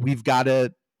we've got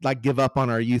to give up on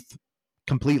our youth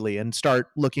completely and start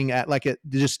looking at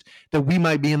just that we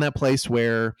might be in that place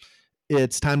where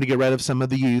it's time to get rid of some of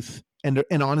the youth and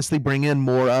honestly bring in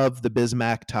more of the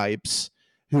Bismack types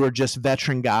who are just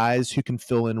veteran guys who can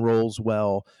fill in roles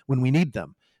well when we need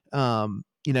them.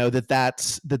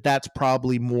 That's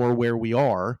probably more where we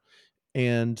are.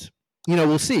 And,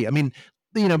 we'll see. I mean,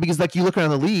 because you look around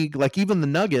the league, even the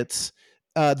Nuggets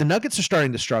are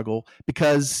starting to struggle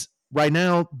because right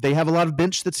now they have a lot of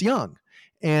bench that's young.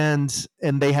 And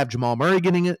they have Jamal Murray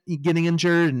getting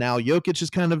injured, and now Jokic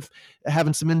is kind of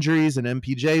having some injuries, and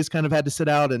MPJ's kind of had to sit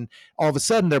out, and all of a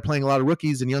sudden they're playing a lot of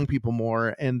rookies and young people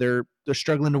more, and they're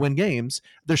struggling to win games.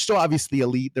 They're still obviously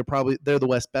elite. They're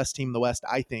the best team in the West.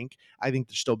 I think they're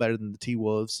still better than the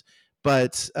T-Wolves,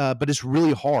 but it's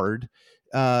really hard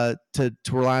to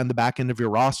rely on the back end of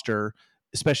your roster,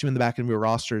 especially when the back end of your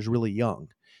roster is really young.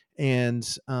 And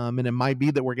it might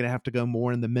be that we're going to have to go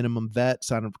more in the minimum vet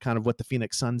side of kind of what the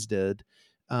Phoenix Suns did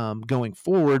going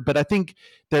forward. But I think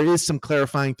there is some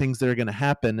clarifying things that are going to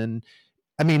happen. And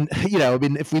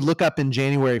if we look up in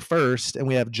January 1st and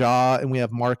we have Ja and we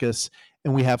have Marcus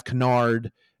and we have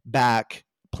Kennard back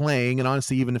playing, and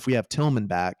honestly, even if we have Tillman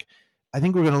back, I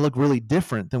think we're going to look really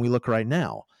different than we look right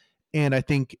now. And I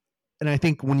think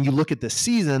when you look at the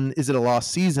season, is it a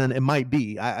lost season? It might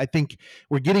be. I think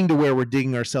we're getting to where we're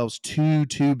digging ourselves too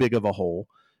big of a hole.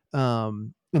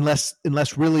 Unless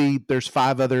really there's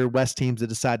 5 other West teams that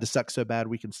decide to suck so bad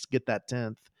we can get that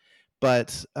 10th.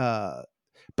 But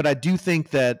I do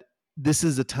think that this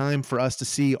is a time for us to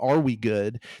see, are we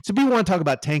good? So people want to talk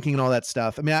about tanking and all that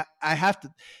stuff. I mean, I have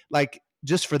to,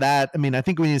 just for that, I mean, I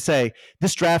think when you say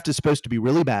this draft is supposed to be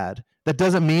really bad, that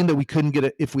doesn't mean that we couldn't get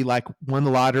it. If we won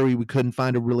the lottery, we couldn't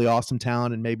find a really awesome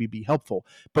talent and maybe be helpful.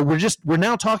 But we're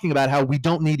now talking about how we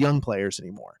don't need young players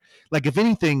anymore. If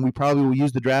anything, we probably will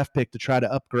use the draft pick to try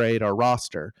to upgrade our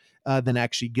roster than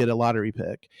actually get a lottery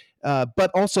pick. But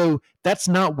also, that's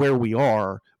not where we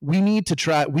are. We need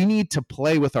to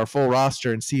play with our full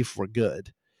roster and see if we're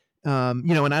good. And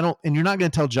you're not going to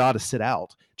tell Ja to sit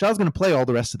out. Ja's going to play all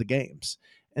the rest of the games.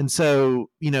 And so,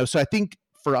 so I think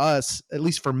for us, at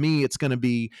least for me, it's going to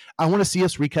be, I want to see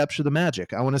us recapture the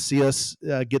magic. I want to see us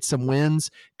get some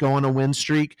wins, go on a win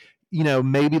streak.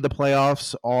 Maybe the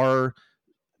playoffs are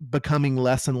becoming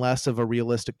less and less of a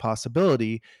realistic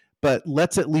possibility, but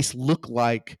let's at least look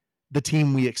like the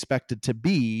team we expected to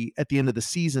be at the end of the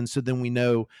season. So then we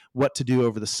know what to do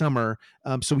over the summer.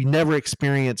 So we never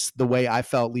experience the way I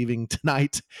felt leaving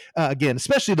tonight again,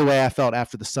 especially the way I felt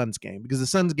after the Suns game, because the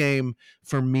Suns game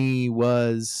for me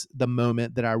was the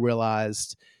moment that I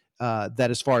realized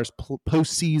that as far as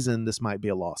postseason, this might be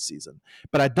a lost season.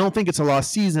 But I don't think it's a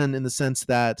lost season in the sense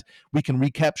that we can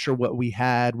recapture what we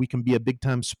had. We can be a big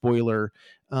time spoiler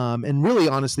and really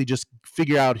honestly just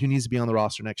figure out who needs to be on the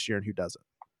roster next year and who doesn't.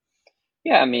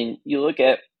 Yeah, I mean, you look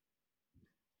at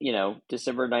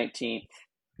December 19th,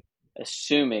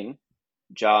 assuming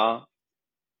Ja,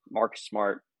 Marcus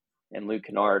Smart, and Luke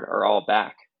Kennard are all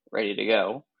back, ready to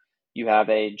go, you have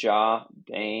a Ja,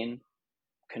 Bain,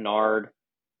 Kennard,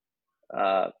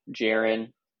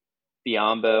 Jaron,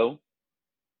 Biombo,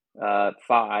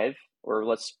 5, or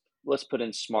let's put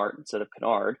in Smart instead of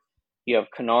Kennard. You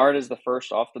have Kennard as the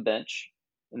first off the bench,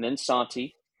 and then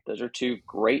Santi. Those are 2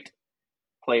 great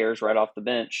players right off the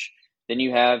bench. Then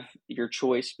you have your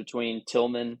choice between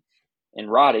Tillman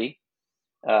and Roddy.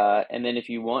 And then if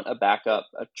you want a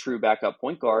true backup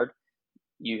point guard,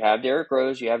 you have Derrick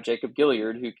Rose, you have Jacob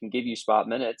Gilyard, who can give you spot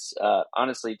minutes.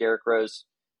 Honestly, Derrick Rose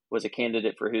was a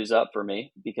candidate for who's up for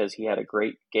me because he had a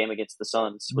great game against the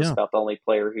Suns. Was about the only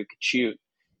player who could shoot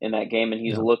in that game, and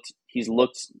he's looked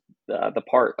the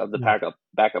part of the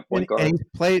backup point guard.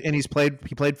 And he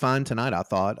played fine tonight. I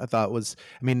thought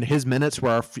his minutes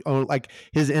were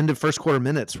his end of first quarter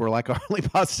minutes were like our only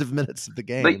positive minutes of the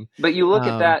game. But you look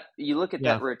at that,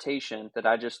 that rotation that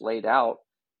I just laid out,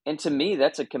 and to me,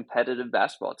 that's a competitive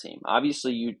basketball team.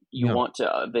 Obviously, you want to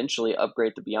eventually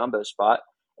upgrade the Biombo spot,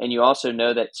 and you also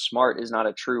know that Smart is not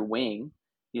a true wing.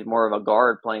 He's more of a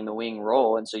guard playing the wing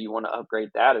role, and so you want to upgrade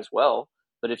that as well.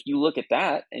 But if you look at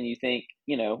that and you think,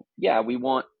 we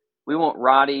want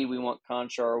Roddy, we want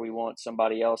Conchar, we want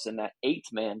somebody else in that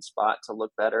 8th-man spot to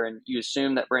look better, and you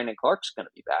assume that Brandon Clark's going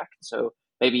to be back. So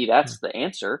maybe that's the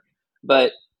answer.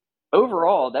 But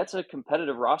overall, that's a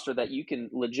competitive roster that you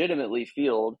can legitimately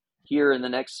field here in the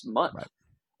next month. Right.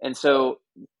 And so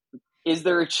is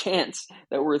there a chance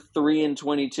that we're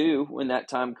 3-22 when that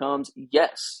time comes?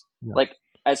 Yes. Yeah. Like,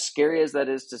 as scary as that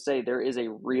is to say, there is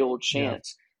a real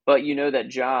chance. Yeah. But you know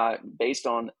that Ja, based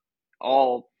on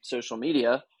all social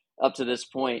media up to this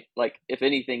point, like, if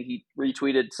anything, he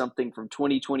retweeted something from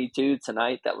 2022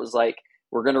 tonight that was like,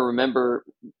 we're going to remember,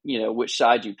 which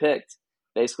side you picked,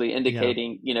 basically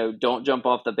indicating, don't jump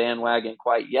off the bandwagon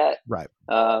quite yet. Right.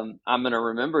 I'm going to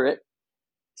remember it.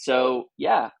 So,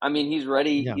 he's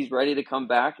ready. Yeah. He's ready to come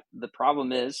back. The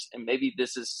problem is, and maybe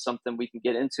this is something we can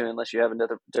get into unless you have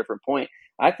another different point,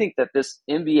 I think that this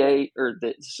NBA or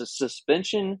the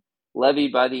suspension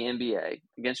levied by the NBA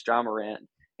against Ja Morant,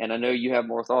 and I know you have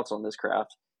more thoughts on this,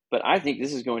 Kraft, but I think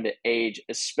this is going to age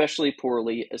especially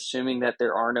poorly, assuming that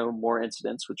there are no more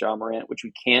incidents with Ja Morant, which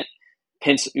we can't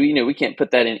we can't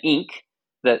put that in ink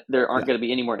that there aren't going to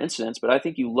be any more incidents. But I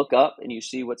think you look up and you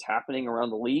see what's happening around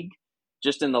the league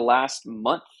just in the last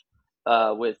month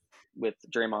with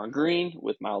Draymond Green,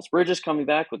 with Miles Bridges coming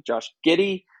back, with Josh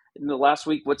Giddey in the last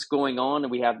week, what's going on.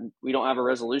 And we don't have a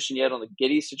resolution yet on the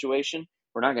Giddey situation.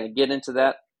 We're not going to get into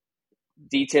that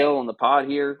detail on the pod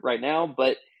here right now,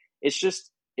 but it's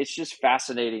just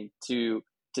fascinating to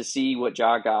see what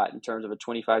Ja got in terms of a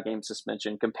 25-game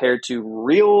suspension compared to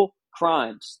real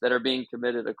crimes that are being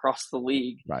committed across the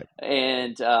league. Right.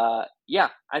 And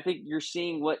I think you're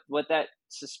seeing what that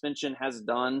suspension has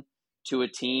done to a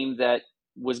team that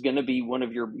was going to be one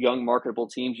of your young marketable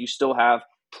teams. You still have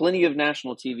plenty of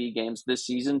national TV games this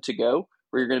season to go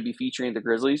where you're going to be featuring the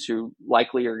Grizzlies, who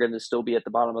likely are going to still be at the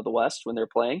bottom of the West when they're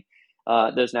playing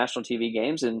those national TV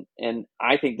games. And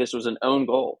I think this was an own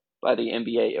goal by the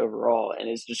NBA overall, and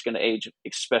is just going to age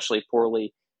especially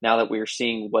poorly now that we are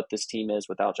seeing what this team is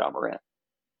without Ja Morant.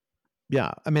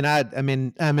 Yeah,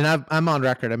 I'm on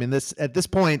record. At this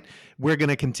point, we're going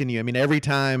to continue. Every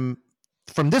time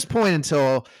from this point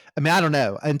until, I don't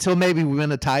know, until maybe we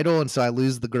win a title, and so I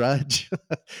lose the grudge.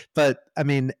 But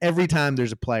every time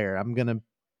there's a player, I'm going to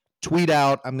tweet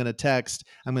out, I'm going to text,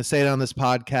 I'm going to say it on this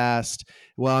podcast.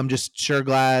 Well, I'm just sure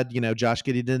glad, Josh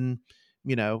Giddey didn't,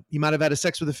 he might have had a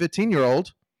sex with a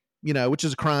 15-year-old, which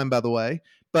is a crime, by the way.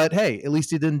 But hey, at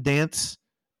least he didn't dance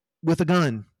with a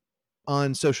gun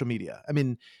on social media.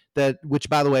 Which,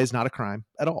 by the way, is not a crime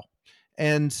at all.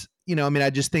 And, I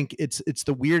just think it's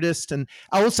the weirdest. And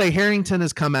I will say Harrington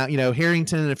has come out,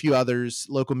 Harrington and a few others,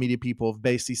 local media people, have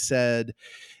basically said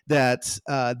that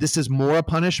this is more a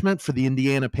punishment for the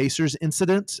Indiana Pacers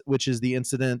incident, which is the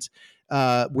incident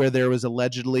where there was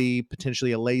allegedly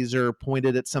potentially a laser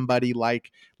pointed at somebody like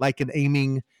an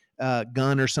aiming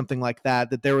gun or something like that,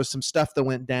 that there was some stuff that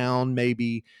went down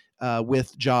maybe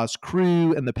with Ja's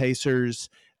crew and the Pacers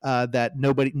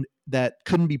that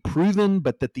couldn't be proven,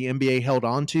 but that the NBA held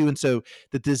on to. And so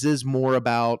that this is more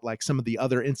about like some of the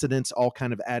other incidents all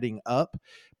kind of adding up.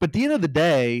 But at the end of the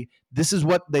day, this is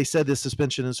what they said this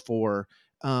suspension is for.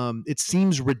 It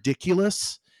seems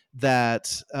ridiculous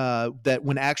that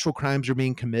when actual crimes are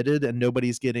being committed and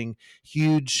nobody's getting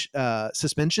huge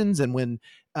suspensions, and when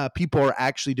people are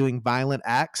actually doing violent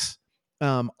acts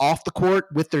off the court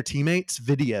with their teammates,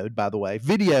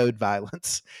 videoed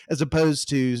violence as opposed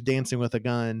to dancing with a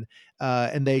gun.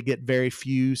 And they get very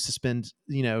few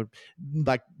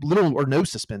like little or no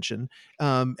suspension.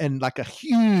 And like a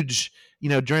huge,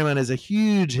 Draymond has a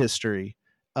huge history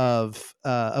of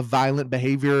violent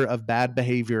behavior, of bad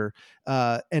behavior,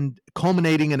 and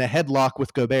culminating in a headlock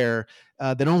with Gobert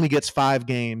that only gets 5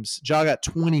 games. Ja got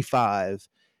 25.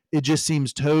 It just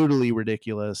seems totally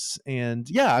ridiculous. And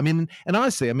yeah, I mean, and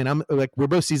honestly, I mean, I'm like, we're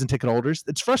both season ticket holders.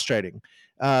 It's frustrating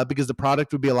because the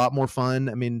product would be a lot more fun.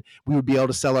 I mean, we would be able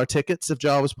to sell our tickets if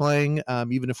Ja was playing,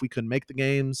 even if we couldn't make the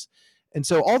games. And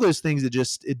so all those things,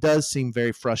 it does seem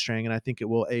very frustrating. And I think it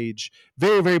will age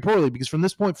very, very poorly because from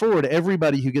this point forward,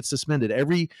 everybody who gets suspended,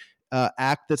 every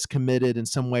act that's committed in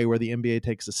some way where the NBA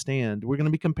takes a stand, we're going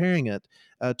to be comparing it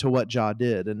to what Ja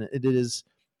did. And it is,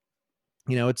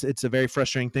 it's a very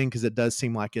frustrating thing because it does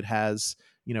seem like it has,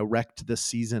 wrecked this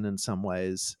season in some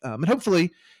ways. And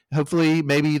hopefully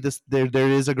maybe there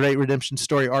is a great redemption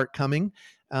story arc coming.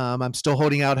 I'm still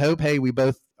holding out hope. Hey, we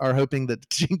both are hoping that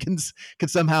Jenkins could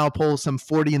somehow pull some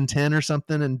 40-10 or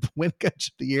something and win Coach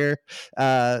of the Year,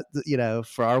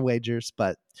 for our wagers,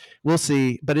 but we'll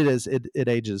see. But it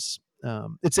ages.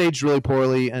 It's aged really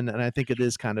poorly. And I think it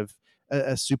is kind of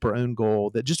a super own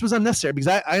goal that just was unnecessary because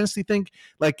I honestly think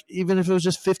like even if it was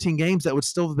just 15 games, that would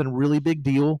still have been a really big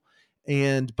deal.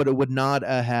 But it would not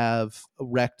have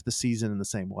wrecked the season in the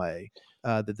same way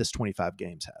that this 25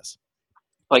 games has.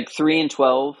 Like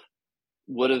 3-12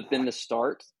 would have been the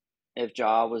start if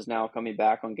Ja was now coming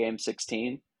back on game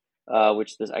 16,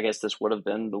 which I guess this would have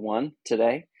been the one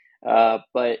today.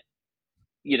 But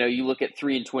you look at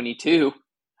 3-22,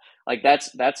 like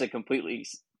that's a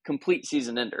complete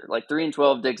season ender. Like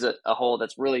 3-12 digs a hole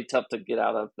that's really tough to get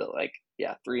out of. But like,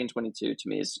 yeah, 3-22 to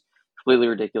me is completely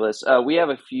ridiculous. We have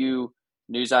a few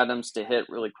news items to hit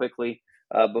really quickly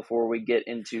before we get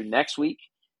into next week.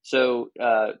 So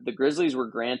the Grizzlies were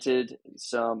granted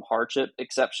some hardship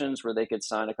exceptions where they could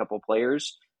sign a couple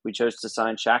players. We chose to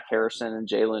sign Shaq Harrison and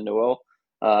Jalen Noel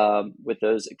with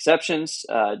those exceptions.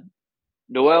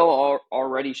 Noel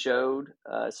already showed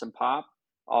some pop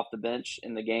off the bench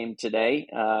in the game today.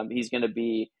 He's going to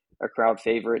be a crowd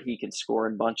favorite. He can score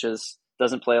in bunches.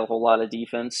 Doesn't play a whole lot of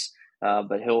defense,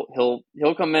 but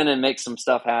he'll come in and make some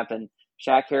stuff happen.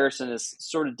 Shaq Harrison is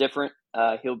sort of different.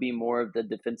 He'll be more of the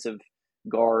defensive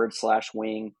guard /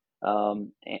 wing.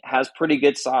 Has pretty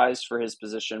good size for his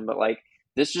position, but like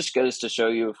this just goes to show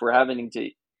you if we're having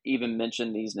to even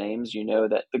mention these names,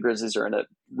 that the Grizzlies are in a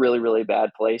really, really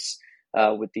bad place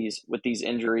with these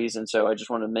injuries. And so I just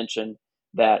want to mention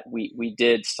that we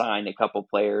did sign a couple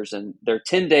players and they're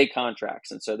 10-day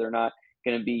contracts. And so they're not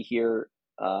going to be here.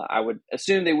 I would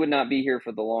assume they would not be here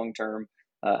for the long term.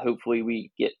 Hopefully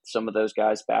we get some of those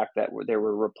guys back that they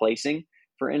were replacing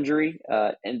for injury.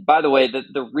 And by the way,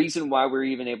 the reason why we're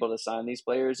even able to sign these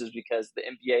players is because the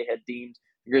NBA had deemed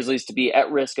the Grizzlies to be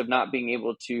at risk of not being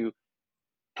able to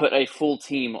put a full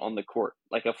team on the court,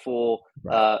 like a full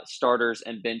starters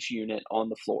and bench unit on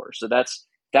the floor. So that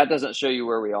doesn't show you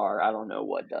where we are. I don't know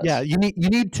what does. Yeah, you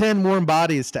need 10 warm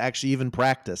bodies to actually even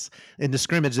practice in the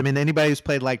scrimmage. I mean, anybody who's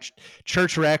played like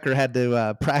church rec or had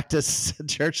to practice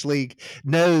church league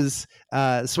knows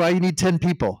that's why you need 10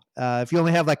 people. If you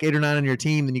only have like 8 or 9 on your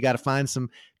team, then you got to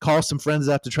call some friends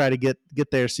up to try to get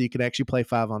there so you can actually play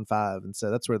 5-on-5. And so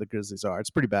that's where the Grizzlies are. It's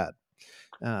pretty bad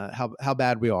how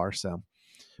bad we are. So.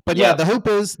 But yeah, the hope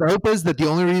is that the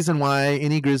only reason why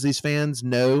any Grizzlies fans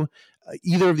know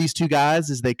either of these two guys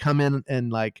is they come in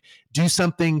and like do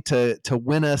something to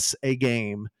win us a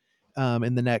game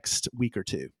in the next week or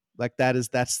two. Like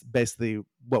that's basically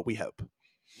what we hope.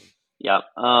 Yeah.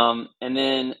 And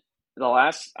then the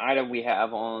last item we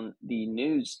have on the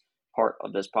news part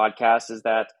of this podcast is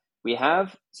that we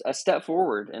have a step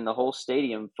forward in the whole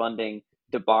stadium funding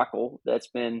debacle that's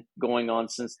been going on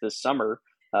since this summer.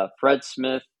 Fred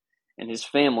Smith and his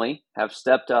family have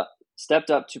stepped up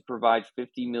to provide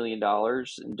 $50 million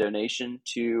in donation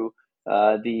to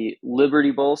the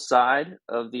Liberty Bowl side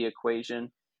of the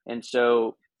equation. And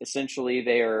so essentially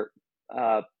they are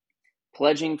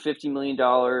pledging $50 million.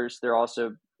 They're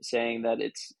also saying that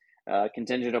it's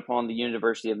contingent upon the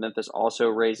University of Memphis also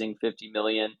raising $50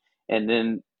 million and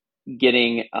then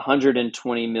getting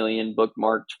 $120 million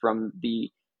bookmarked from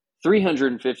the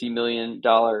 $350 million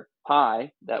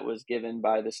pie that was given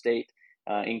by the state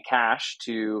in cash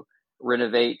to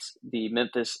renovate the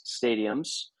Memphis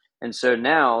stadiums. And so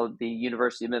now the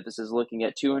University of Memphis is looking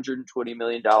at $220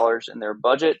 million in their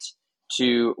budget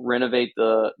to renovate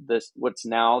what's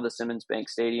now the Simmons Bank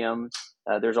Stadium.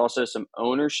 There's also some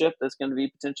ownership that's going to be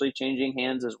potentially changing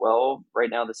hands as well. Right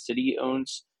now, the city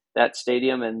owns that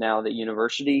stadium, and now the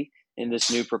university in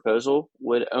this new proposal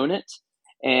would own it.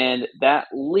 And that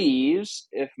leaves,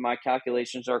 if my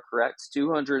calculations are correct,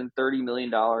 $230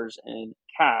 million in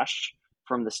cash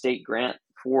from the state grant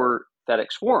for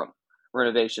FedEx Forum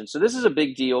renovation. So this is a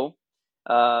big deal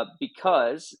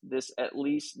because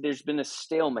there's been a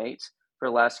stalemate for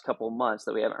the last couple of months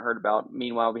that we haven't heard about.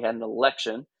 Meanwhile, we had an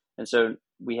election, and so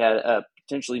we had a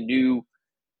potentially new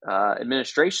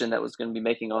administration that was going to be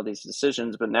making all these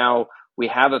decisions. But now we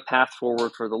have a path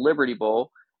forward for the Liberty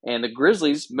Bowl. And the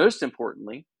Grizzlies, most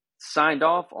importantly, signed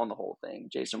off on the whole thing.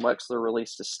 Jason Wexler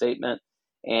released a statement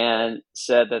and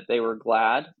said that they were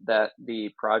glad that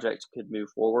the project could move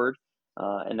forward.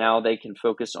 And now they can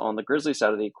focus on the Grizzlies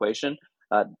side of the equation.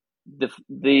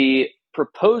 The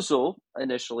proposal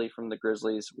initially from the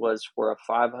Grizzlies was for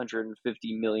a $550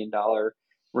 million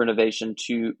renovation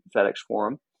to FedEx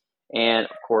Forum. And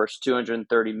of course,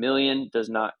 $230 million does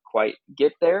not quite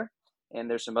get there. And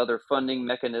there's some other funding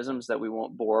mechanisms that we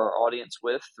won't bore our audience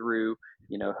with through,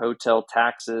 hotel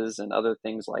taxes and other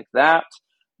things like that.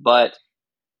 But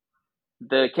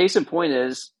the case in point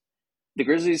is the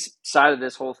Grizzlies side of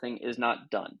this whole thing is not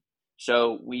done.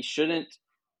 So we shouldn't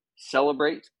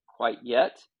celebrate quite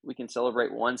yet. We can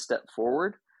celebrate one step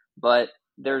forward, but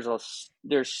there's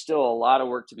still a lot of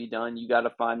work to be done. You got to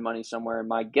find money somewhere. And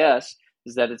my guess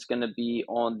is that it's going to be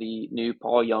on the new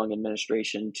Paul Young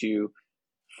administration to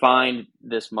find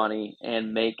this money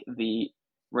and make the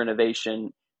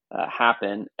renovation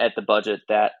happen at the budget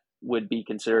that would be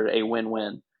considered a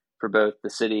win-win for both the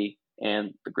city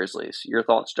and the Grizzlies. Your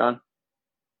thoughts, John?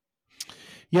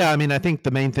 Yeah, I mean, I think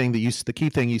the key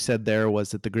thing you said there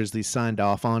was that the Grizzlies signed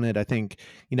off on it. I think,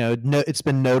 it's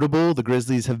been notable. The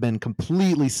Grizzlies have been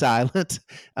completely silent,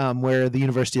 where the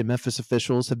University of Memphis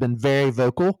officials have been very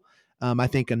vocal. I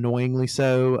think annoyingly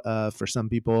so for some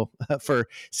people, for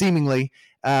seemingly.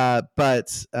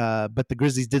 But the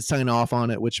Grizzlies did sign off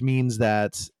on it, which means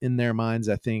that in their minds,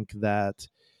 I think that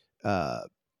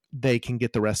they can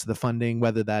get the rest of the funding,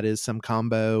 whether that is some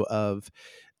combo of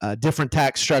different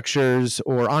tax structures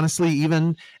or honestly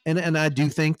even, and I do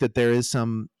think that there is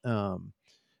some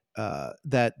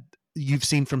that you've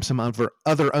seen from some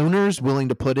other owners willing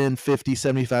to put in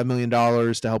 $50-75 million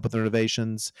to help with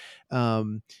renovations.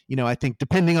 I think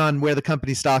depending on where the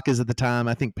company stock is at the time,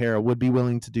 I think Para would be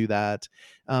willing to do that.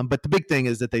 But the big thing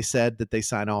is that they said that they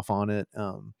sign off on it.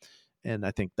 And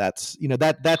I think that's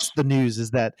the news,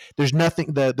 is that there's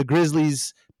nothing, the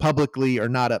Grizzlies publicly are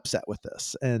not upset with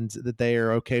this and that they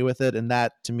are okay with it. And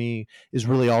that to me is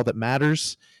really all that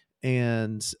matters.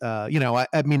 And, I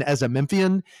mean, as a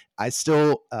Memphian, I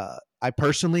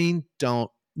personally don't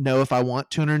know if I want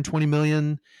 $220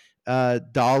 million. I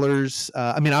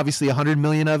mean, obviously $100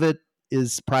 million of it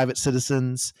is private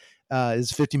citizens,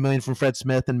 is $50 million from Fred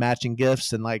Smith and matching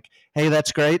gifts. And hey,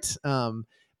 that's great.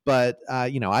 But I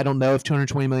don't know if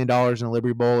 $220 million in a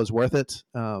Liberty Bowl is worth it.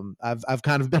 I've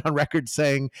kind of been on record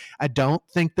saying I don't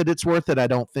think that it's worth it. I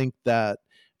don't think that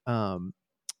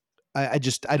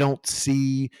I don't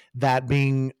see that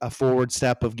being a forward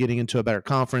step of getting into a better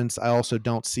conference. I also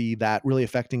don't see that really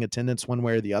affecting attendance one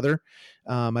way or the other.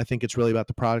 I think it's really about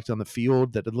the product on the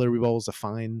field. That the Liberty Bowl is a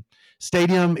fine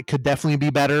stadium. It could definitely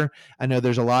be better. I know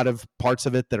there's a lot of parts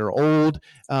of it that are old,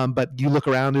 but you look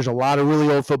around, there's a lot of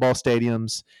really old football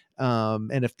stadiums.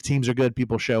 And if the teams are good,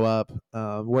 people show up.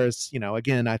 Whereas,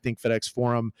 again, I think FedEx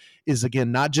Forum is,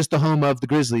 again, not just the home of the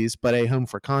Grizzlies, but a home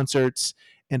for concerts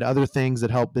and other things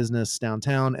that help business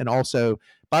downtown. And also,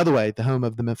 by the way, the home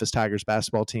of the Memphis Tigers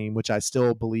basketball team, which I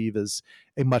still believe is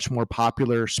a much more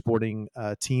popular sporting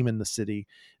team in the city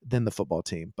than the football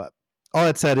team. But all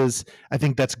that said is, I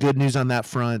think that's good news on that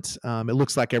front. It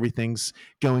looks like everything's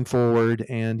going forward.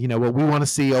 And, what we want to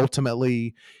see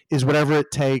ultimately is whatever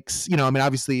it takes. I mean,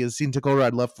 obviously, as season ticket holder,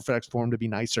 I'd love for FedEx Forum to be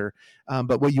nicer.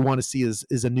 But what you want to see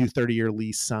is a new 30-year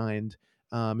lease signed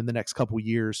in the next couple of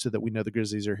years so that we know the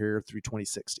Grizzlies are here through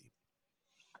 2060.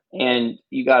 And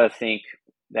you got to think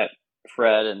that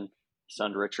Fred and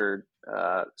son Richard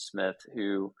Smith,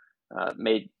 who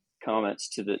made comments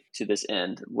to this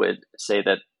end, would say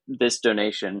that this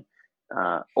donation,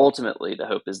 ultimately, the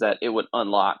hope is that it would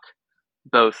unlock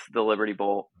both the Liberty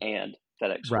Bowl and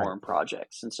FedEx Forum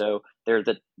projects. And so they're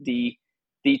the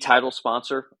title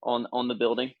sponsor on the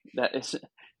building that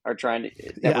we're trying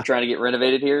to get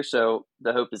renovated here. So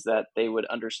the hope is that they would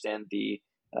understand the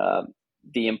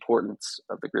importance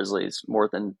of the Grizzlies more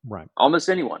than almost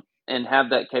anyone, and have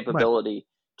that capability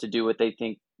to do what they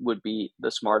think would be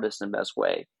the smartest and best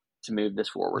way to move this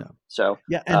forward. Yeah. So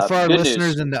and for our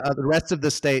listeners in the rest of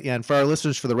the state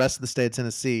of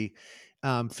Tennessee,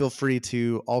 feel free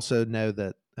to also know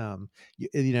that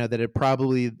that it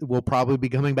probably will probably be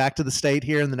coming back to the state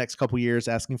here in the next couple years,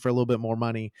 asking for a little bit more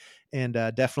money. And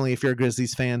definitely, if you're a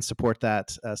Grizzlies fan, support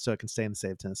that so it can stay in the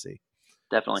state of Tennessee.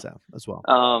 Definitely. So as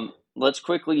well. Let's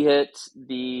quickly hit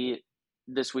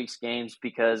this week's games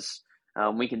because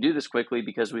we can do this quickly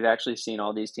because we've actually seen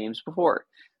all these teams before.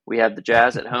 We have the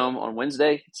Jazz at home on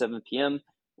Wednesday at 7 p.m.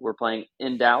 We're playing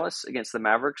in Dallas against the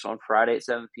Mavericks on Friday at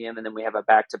 7 p.m. And then we have a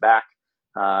back-to-back,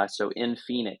 so in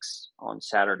Phoenix on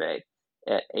Saturday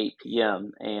at 8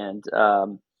 p.m. And,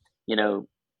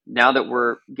 now that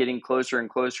we're getting closer and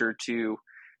closer to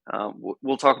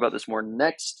we'll talk about this more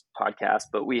next podcast,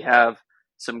 but we have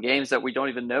some games that we don't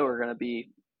even know are going to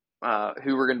be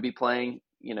who we're going to be playing,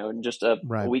 in just a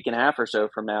week and a half or so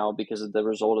from now because of the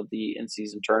result of the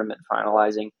in-season tournament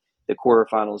finalizing the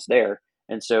quarterfinals there.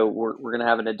 And so we're going to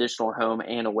have an additional home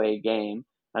and away game.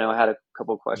 I know I had a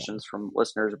couple of questions from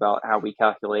listeners about how we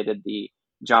calculated the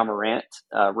Ja Morant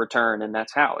return, and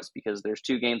that's how. It's because there's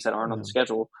two games that aren't on the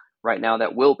schedule right now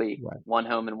that will be one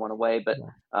home and one away. But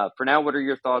for now, what are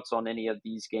your thoughts on any of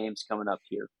these games coming up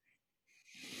here?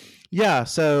 Yeah,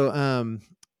 so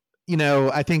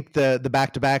I think the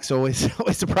back-to-back's always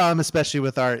a problem, especially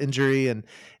with our injury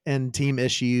and team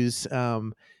issues.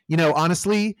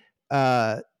 Honestly,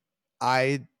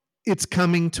 it's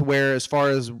coming to where, as far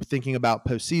as thinking about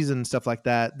postseason and stuff like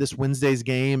that, this Wednesday's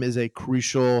game is a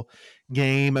crucial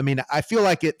game. I mean, I feel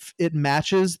like it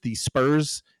matches the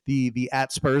Spurs, the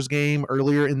at Spurs game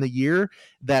earlier in the year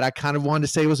that I kind of wanted to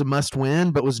say was a must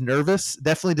win, but was nervous.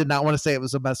 Definitely did not want to say it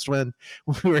was a must win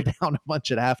when we were down a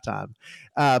bunch at halftime.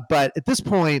 But at this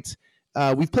point,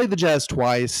 we've played the Jazz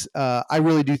twice. I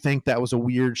really do think that was a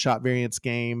weird shot variance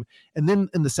game. And then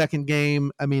in the second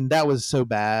game, I mean, that was so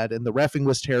bad and the reffing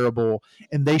was terrible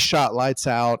and they shot lights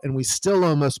out and we still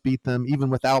almost beat them even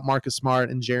without Marcus Smart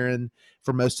and Jaren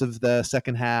for most of the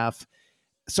second half.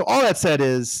 So all that said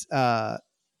is,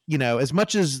 as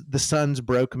much as the Suns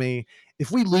broke me,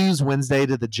 if we lose Wednesday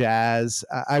to the Jazz,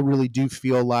 I really do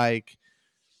feel like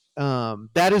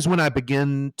that is when I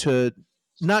begin to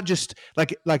not just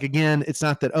like again, it's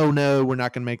not that, oh no, we're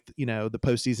not going to make the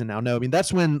postseason now. No, I mean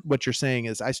that's when what you're saying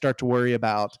is I start to worry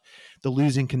about the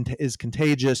losing is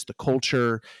contagious, the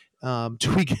culture.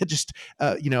 Do we get just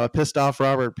a pissed off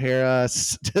Robert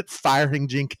Parris firing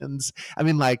Jenkins? I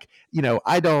mean,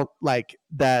 I don't like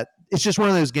that. It's just one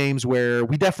of those games where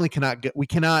we definitely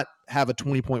cannot have a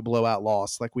 20-point blowout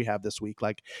loss like we have this week.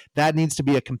 Like that needs to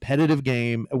be a competitive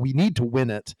game. We need to win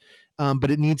it.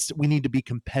 But we need to be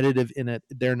competitive in it.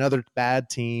 They're another bad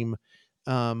team.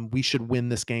 We should win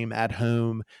this game at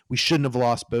home. We shouldn't have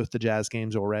lost both the Jazz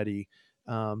games already.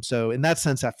 So in that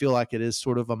sense, I feel like it is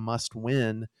sort of a must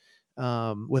win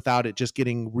without it just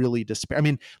getting really despair. I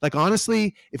mean,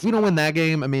 honestly, if we don't win that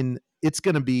game, I mean, it's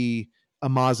going to be a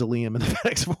mausoleum in the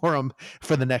FedEx Forum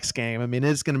for the next game. I mean,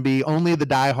 it's going to be only the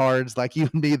diehards like you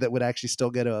and me that would actually still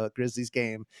get a Grizzlies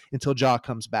game until Ja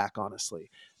comes back,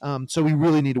 honestly. So we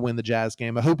really need to win the Jazz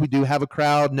game. I hope we do have a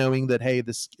crowd knowing that, hey,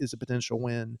 this is a potential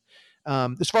win.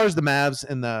 As far as the Mavs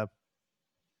and the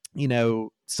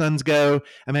Suns go,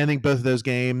 I mean, I think both of those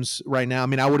games right now, I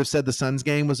mean, I would have said the Suns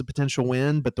game was a potential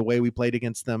win, but the way we played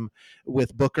against them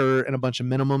with Booker and a bunch of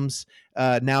minimums,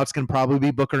 now it's going to probably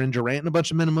be Booker and Durant and a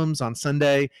bunch of minimums on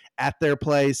Sunday at their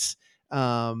place,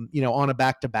 on a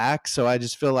back-to-back. So I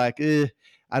just feel like,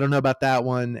 I don't know about that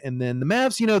one. And then the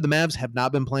Mavs, the Mavs have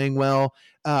not been playing well.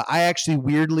 I actually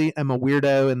weirdly am a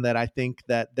weirdo in that I think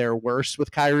that they're worse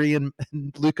with Kyrie and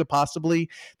Luka possibly,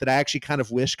 that I actually kind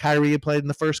of wish Kyrie had played in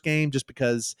the first game just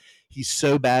because he's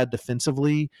so bad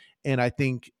defensively. And I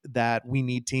think that we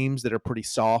need teams that are pretty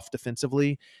soft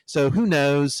defensively. So who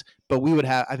knows? But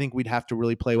I think we'd have to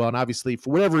really play well. And obviously, for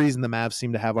whatever reason, the Mavs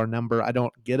seem to have our number. I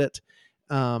don't get it.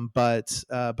 But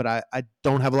I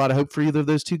don't have a lot of hope for either of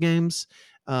those two games.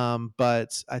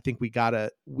 But I think we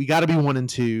gotta be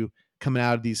 1-2 coming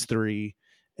out of these three,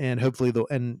 and hopefully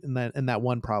that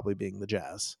one probably being the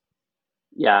Jazz.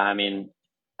 Yeah, I mean,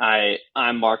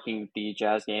 I'm marking the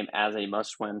Jazz game as a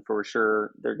must win for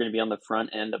sure. They're going to be on the front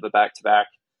end of a back to back.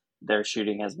 Their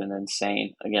shooting has been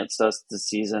insane against us this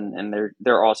season, and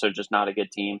they're also just not a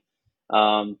good team.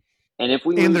 And if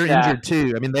we and they're injured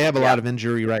too. I mean, they have a lot of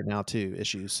injury right now too,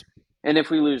 issues. And if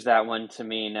we lose that one, to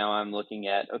me, now I'm looking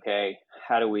at, okay,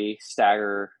 how do we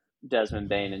stagger Desmond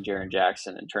Bane and Jaren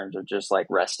Jackson in terms of just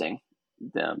resting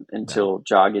them until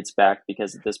Ja gets back?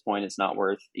 Because at this point, it's not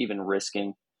worth even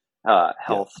risking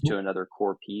health to another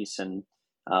core piece and,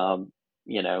 sign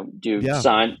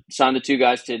the two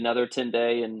guys to another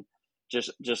 10-day and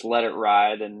just let it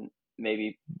ride and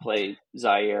maybe play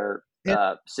Zaire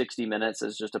 60 minutes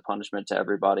as just a punishment to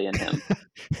everybody and him.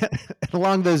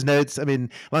 Along those notes, I mean,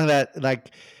 along that,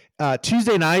 like,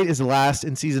 Tuesday night is the last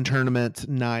in-season tournament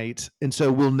night, and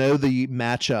so we'll know the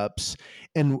matchups.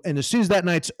 And as soon as that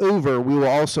night's over, we will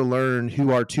also learn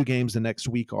who our two games the next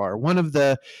week are. One of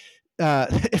the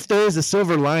if there is a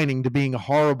silver lining to being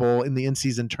horrible in the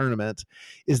in-season tournament,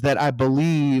 is that I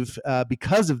believe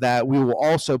because of that, we will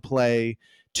also play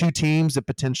two teams that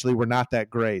potentially were not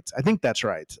that great. I think that's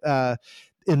right.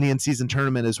 In the in-season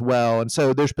tournament as well. And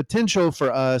so there's potential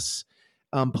for us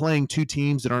playing two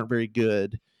teams that aren't very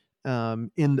good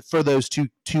for those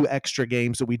two extra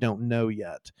games that we don't know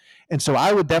yet. And so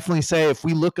I would definitely say if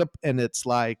we look up and it's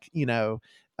like,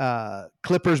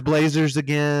 Clippers Blazers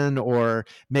again, or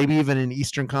maybe even an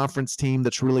Eastern Conference team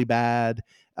that's really bad,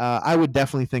 I would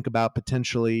definitely think about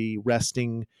potentially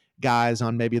resting guys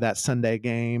on maybe that Sunday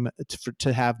game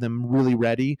to have them really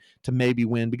ready to maybe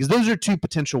win, because those are two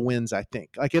potential wins. I think,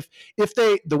 like, if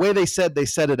they, the way they set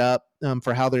it up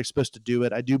for how they're supposed to do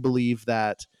it, I do believe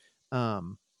that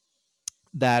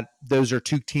that those are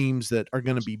two teams that are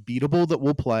going to be beatable that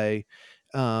we'll play.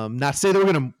 Not to say that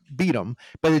we're going to beat them,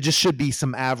 but it just should be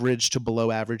some average to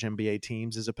below average NBA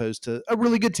teams as opposed to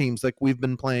really good teams like we've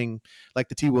been playing, like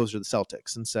the T-Wolves or the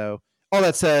Celtics. And so all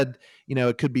that said,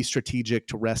 it could be strategic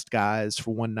to rest guys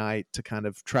for one night to kind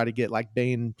of try to get, like,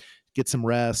 Bane get some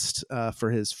rest for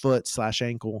his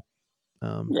foot/ankle.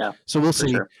 So we'll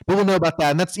see, sure. But we'll know about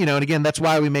that. And that's, and again, that's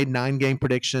why we made 9-game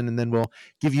prediction. And then we'll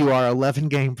give you our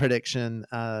 11-game prediction,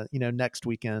 next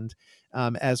weekend,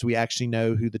 as we actually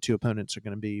know who the two opponents are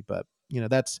going to be. But,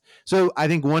 so I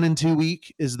think 1-2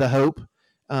 week is the hope.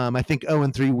 I think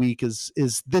 0-3 week is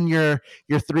then your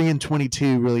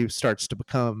 3-22 really starts to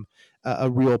become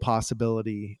a real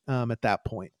possibility at that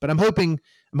point. But I'm hoping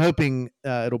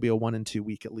it'll be a 1-2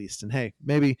 week at least. And hey,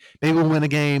 maybe we'll win a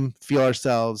game, feel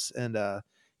ourselves, and I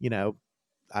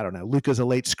don't know, Luka's a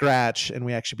late scratch and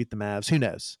we actually beat the Mavs. Who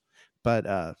knows? But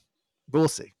we'll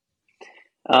see.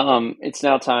 It's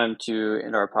now time to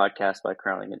end our podcast by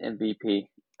crowning an MVP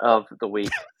of the week.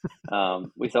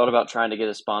 We thought about trying to get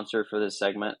a sponsor for this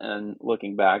segment, and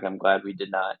looking back, I'm glad we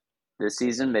did not this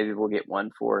season. Maybe we'll get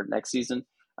one for next season.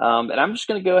 And I'm just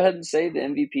going to go ahead and say the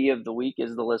MVP of the week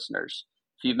is the listeners.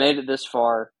 If you've made it this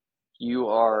far, you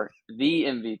are the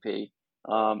MVP.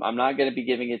 I'm not going to be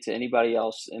giving it to anybody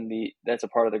else that's a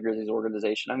part of the Grizzlies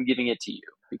organization. I'm giving it to you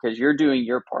because you're doing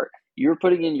your part. You're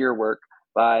putting in your work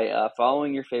by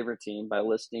following your favorite team, by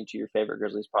listening to your favorite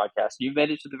Grizzlies podcast. You've made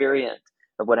it to the very end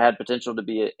of what had potential to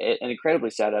be an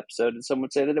incredibly sad episode, and some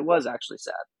would say that it was actually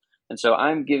sad. And so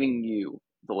I'm giving you,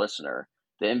 the listener,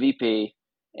 the MVP,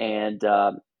 and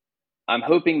I'm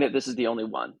hoping that this is the only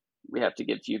one we have to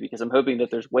give to you, because I'm hoping that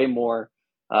there's way more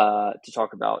to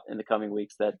talk about in the coming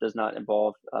weeks that does not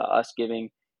involve us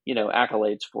giving,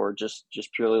 accolades for just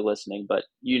purely listening. But,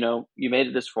 you made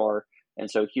it this far, and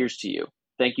so here's to you.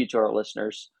 Thank you to our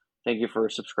listeners. Thank you for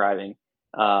subscribing.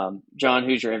 John,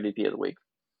 who's your MVP of the week?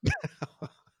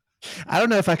 I don't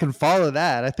know if I can follow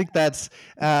that. I think that's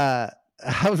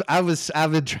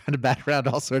I've been trying to bat around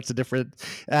all sorts of different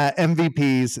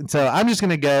MVPs, and so I'm just going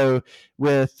to go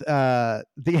with the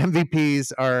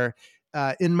MVPs are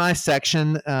in my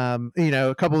section.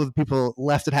 A couple of the people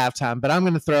left at halftime, but I'm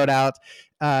going to throw it out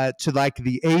to like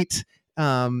the 8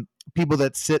 people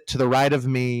that sit to the right of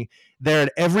me. They're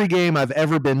at every game I've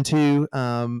ever been to.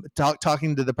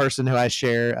 Talking to the person who I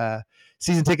share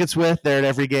season tickets with, they're at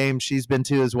every game she's been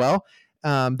to as well.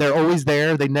 They're always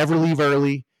there. They never leave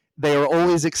early. They are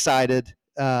always excited.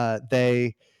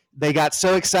 They got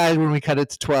so excited when we cut it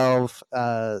to 12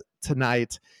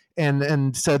 tonight,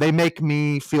 and so they make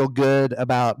me feel good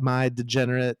about my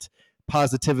degenerate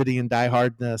positivity and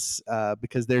diehardness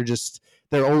because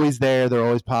they're always there. They're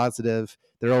always positive.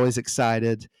 They're always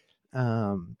excited.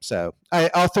 So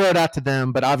I'll throw it out to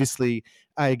them, but obviously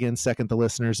I again second the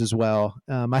listeners as well.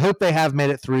 I hope they have made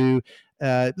it through.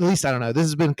 At least, I don't know. This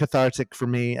has been cathartic for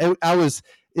me. I was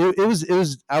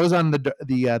on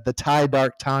the Ty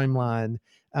Dark timeline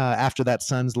after that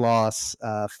Suns loss.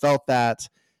 Felt that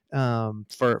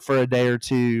for a day or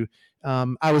two.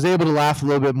 I was able to laugh a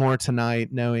little bit more tonight,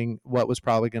 knowing what was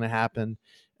probably going to happen.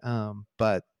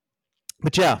 But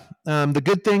yeah, the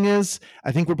good thing is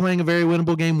I think we're playing a very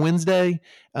winnable game Wednesday.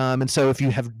 And so if you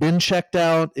have been checked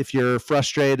out, if you're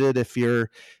frustrated, if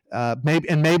you're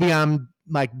maybe I'm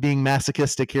like being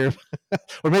masochistic here,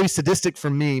 or maybe sadistic for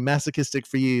me, masochistic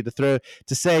for you to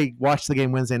say watch the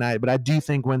game Wednesday night. But I do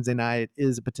think Wednesday night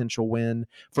is a potential win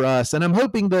for us, and I'm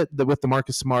hoping that with the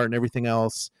Marcus Smart and everything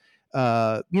else,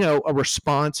 a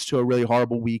response to a really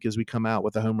horrible week as we come out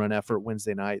with a home run effort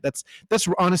Wednesday night. That's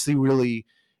honestly really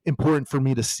important for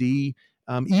me to see.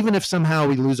 Even if somehow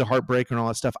we lose a heartbreaker and all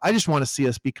that stuff, I just want to see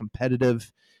us be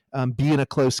competitive, be in a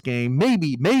close game,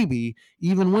 maybe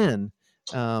even win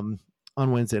on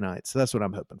Wednesday night. So that's what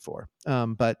I'm hoping for.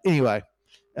 But anyway,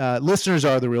 listeners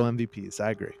are the real MVPs.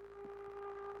 I agree.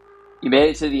 You made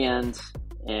it to the end,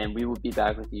 and we will be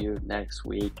back with you next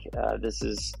week. This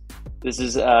is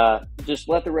just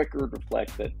let the record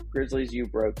reflect that Grizzlies, you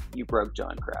broke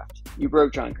John Kraft. You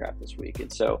broke John Kraft this week,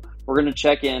 and so we're going to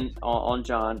check in on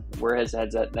John, where his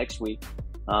head's at next week,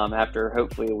 after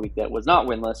hopefully a week that was not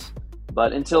winless.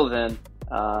 But until then,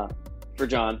 for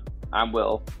John, I'm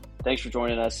Will. Thanks for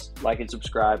joining us. Like and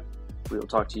subscribe. We will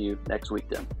talk to you next week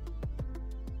then.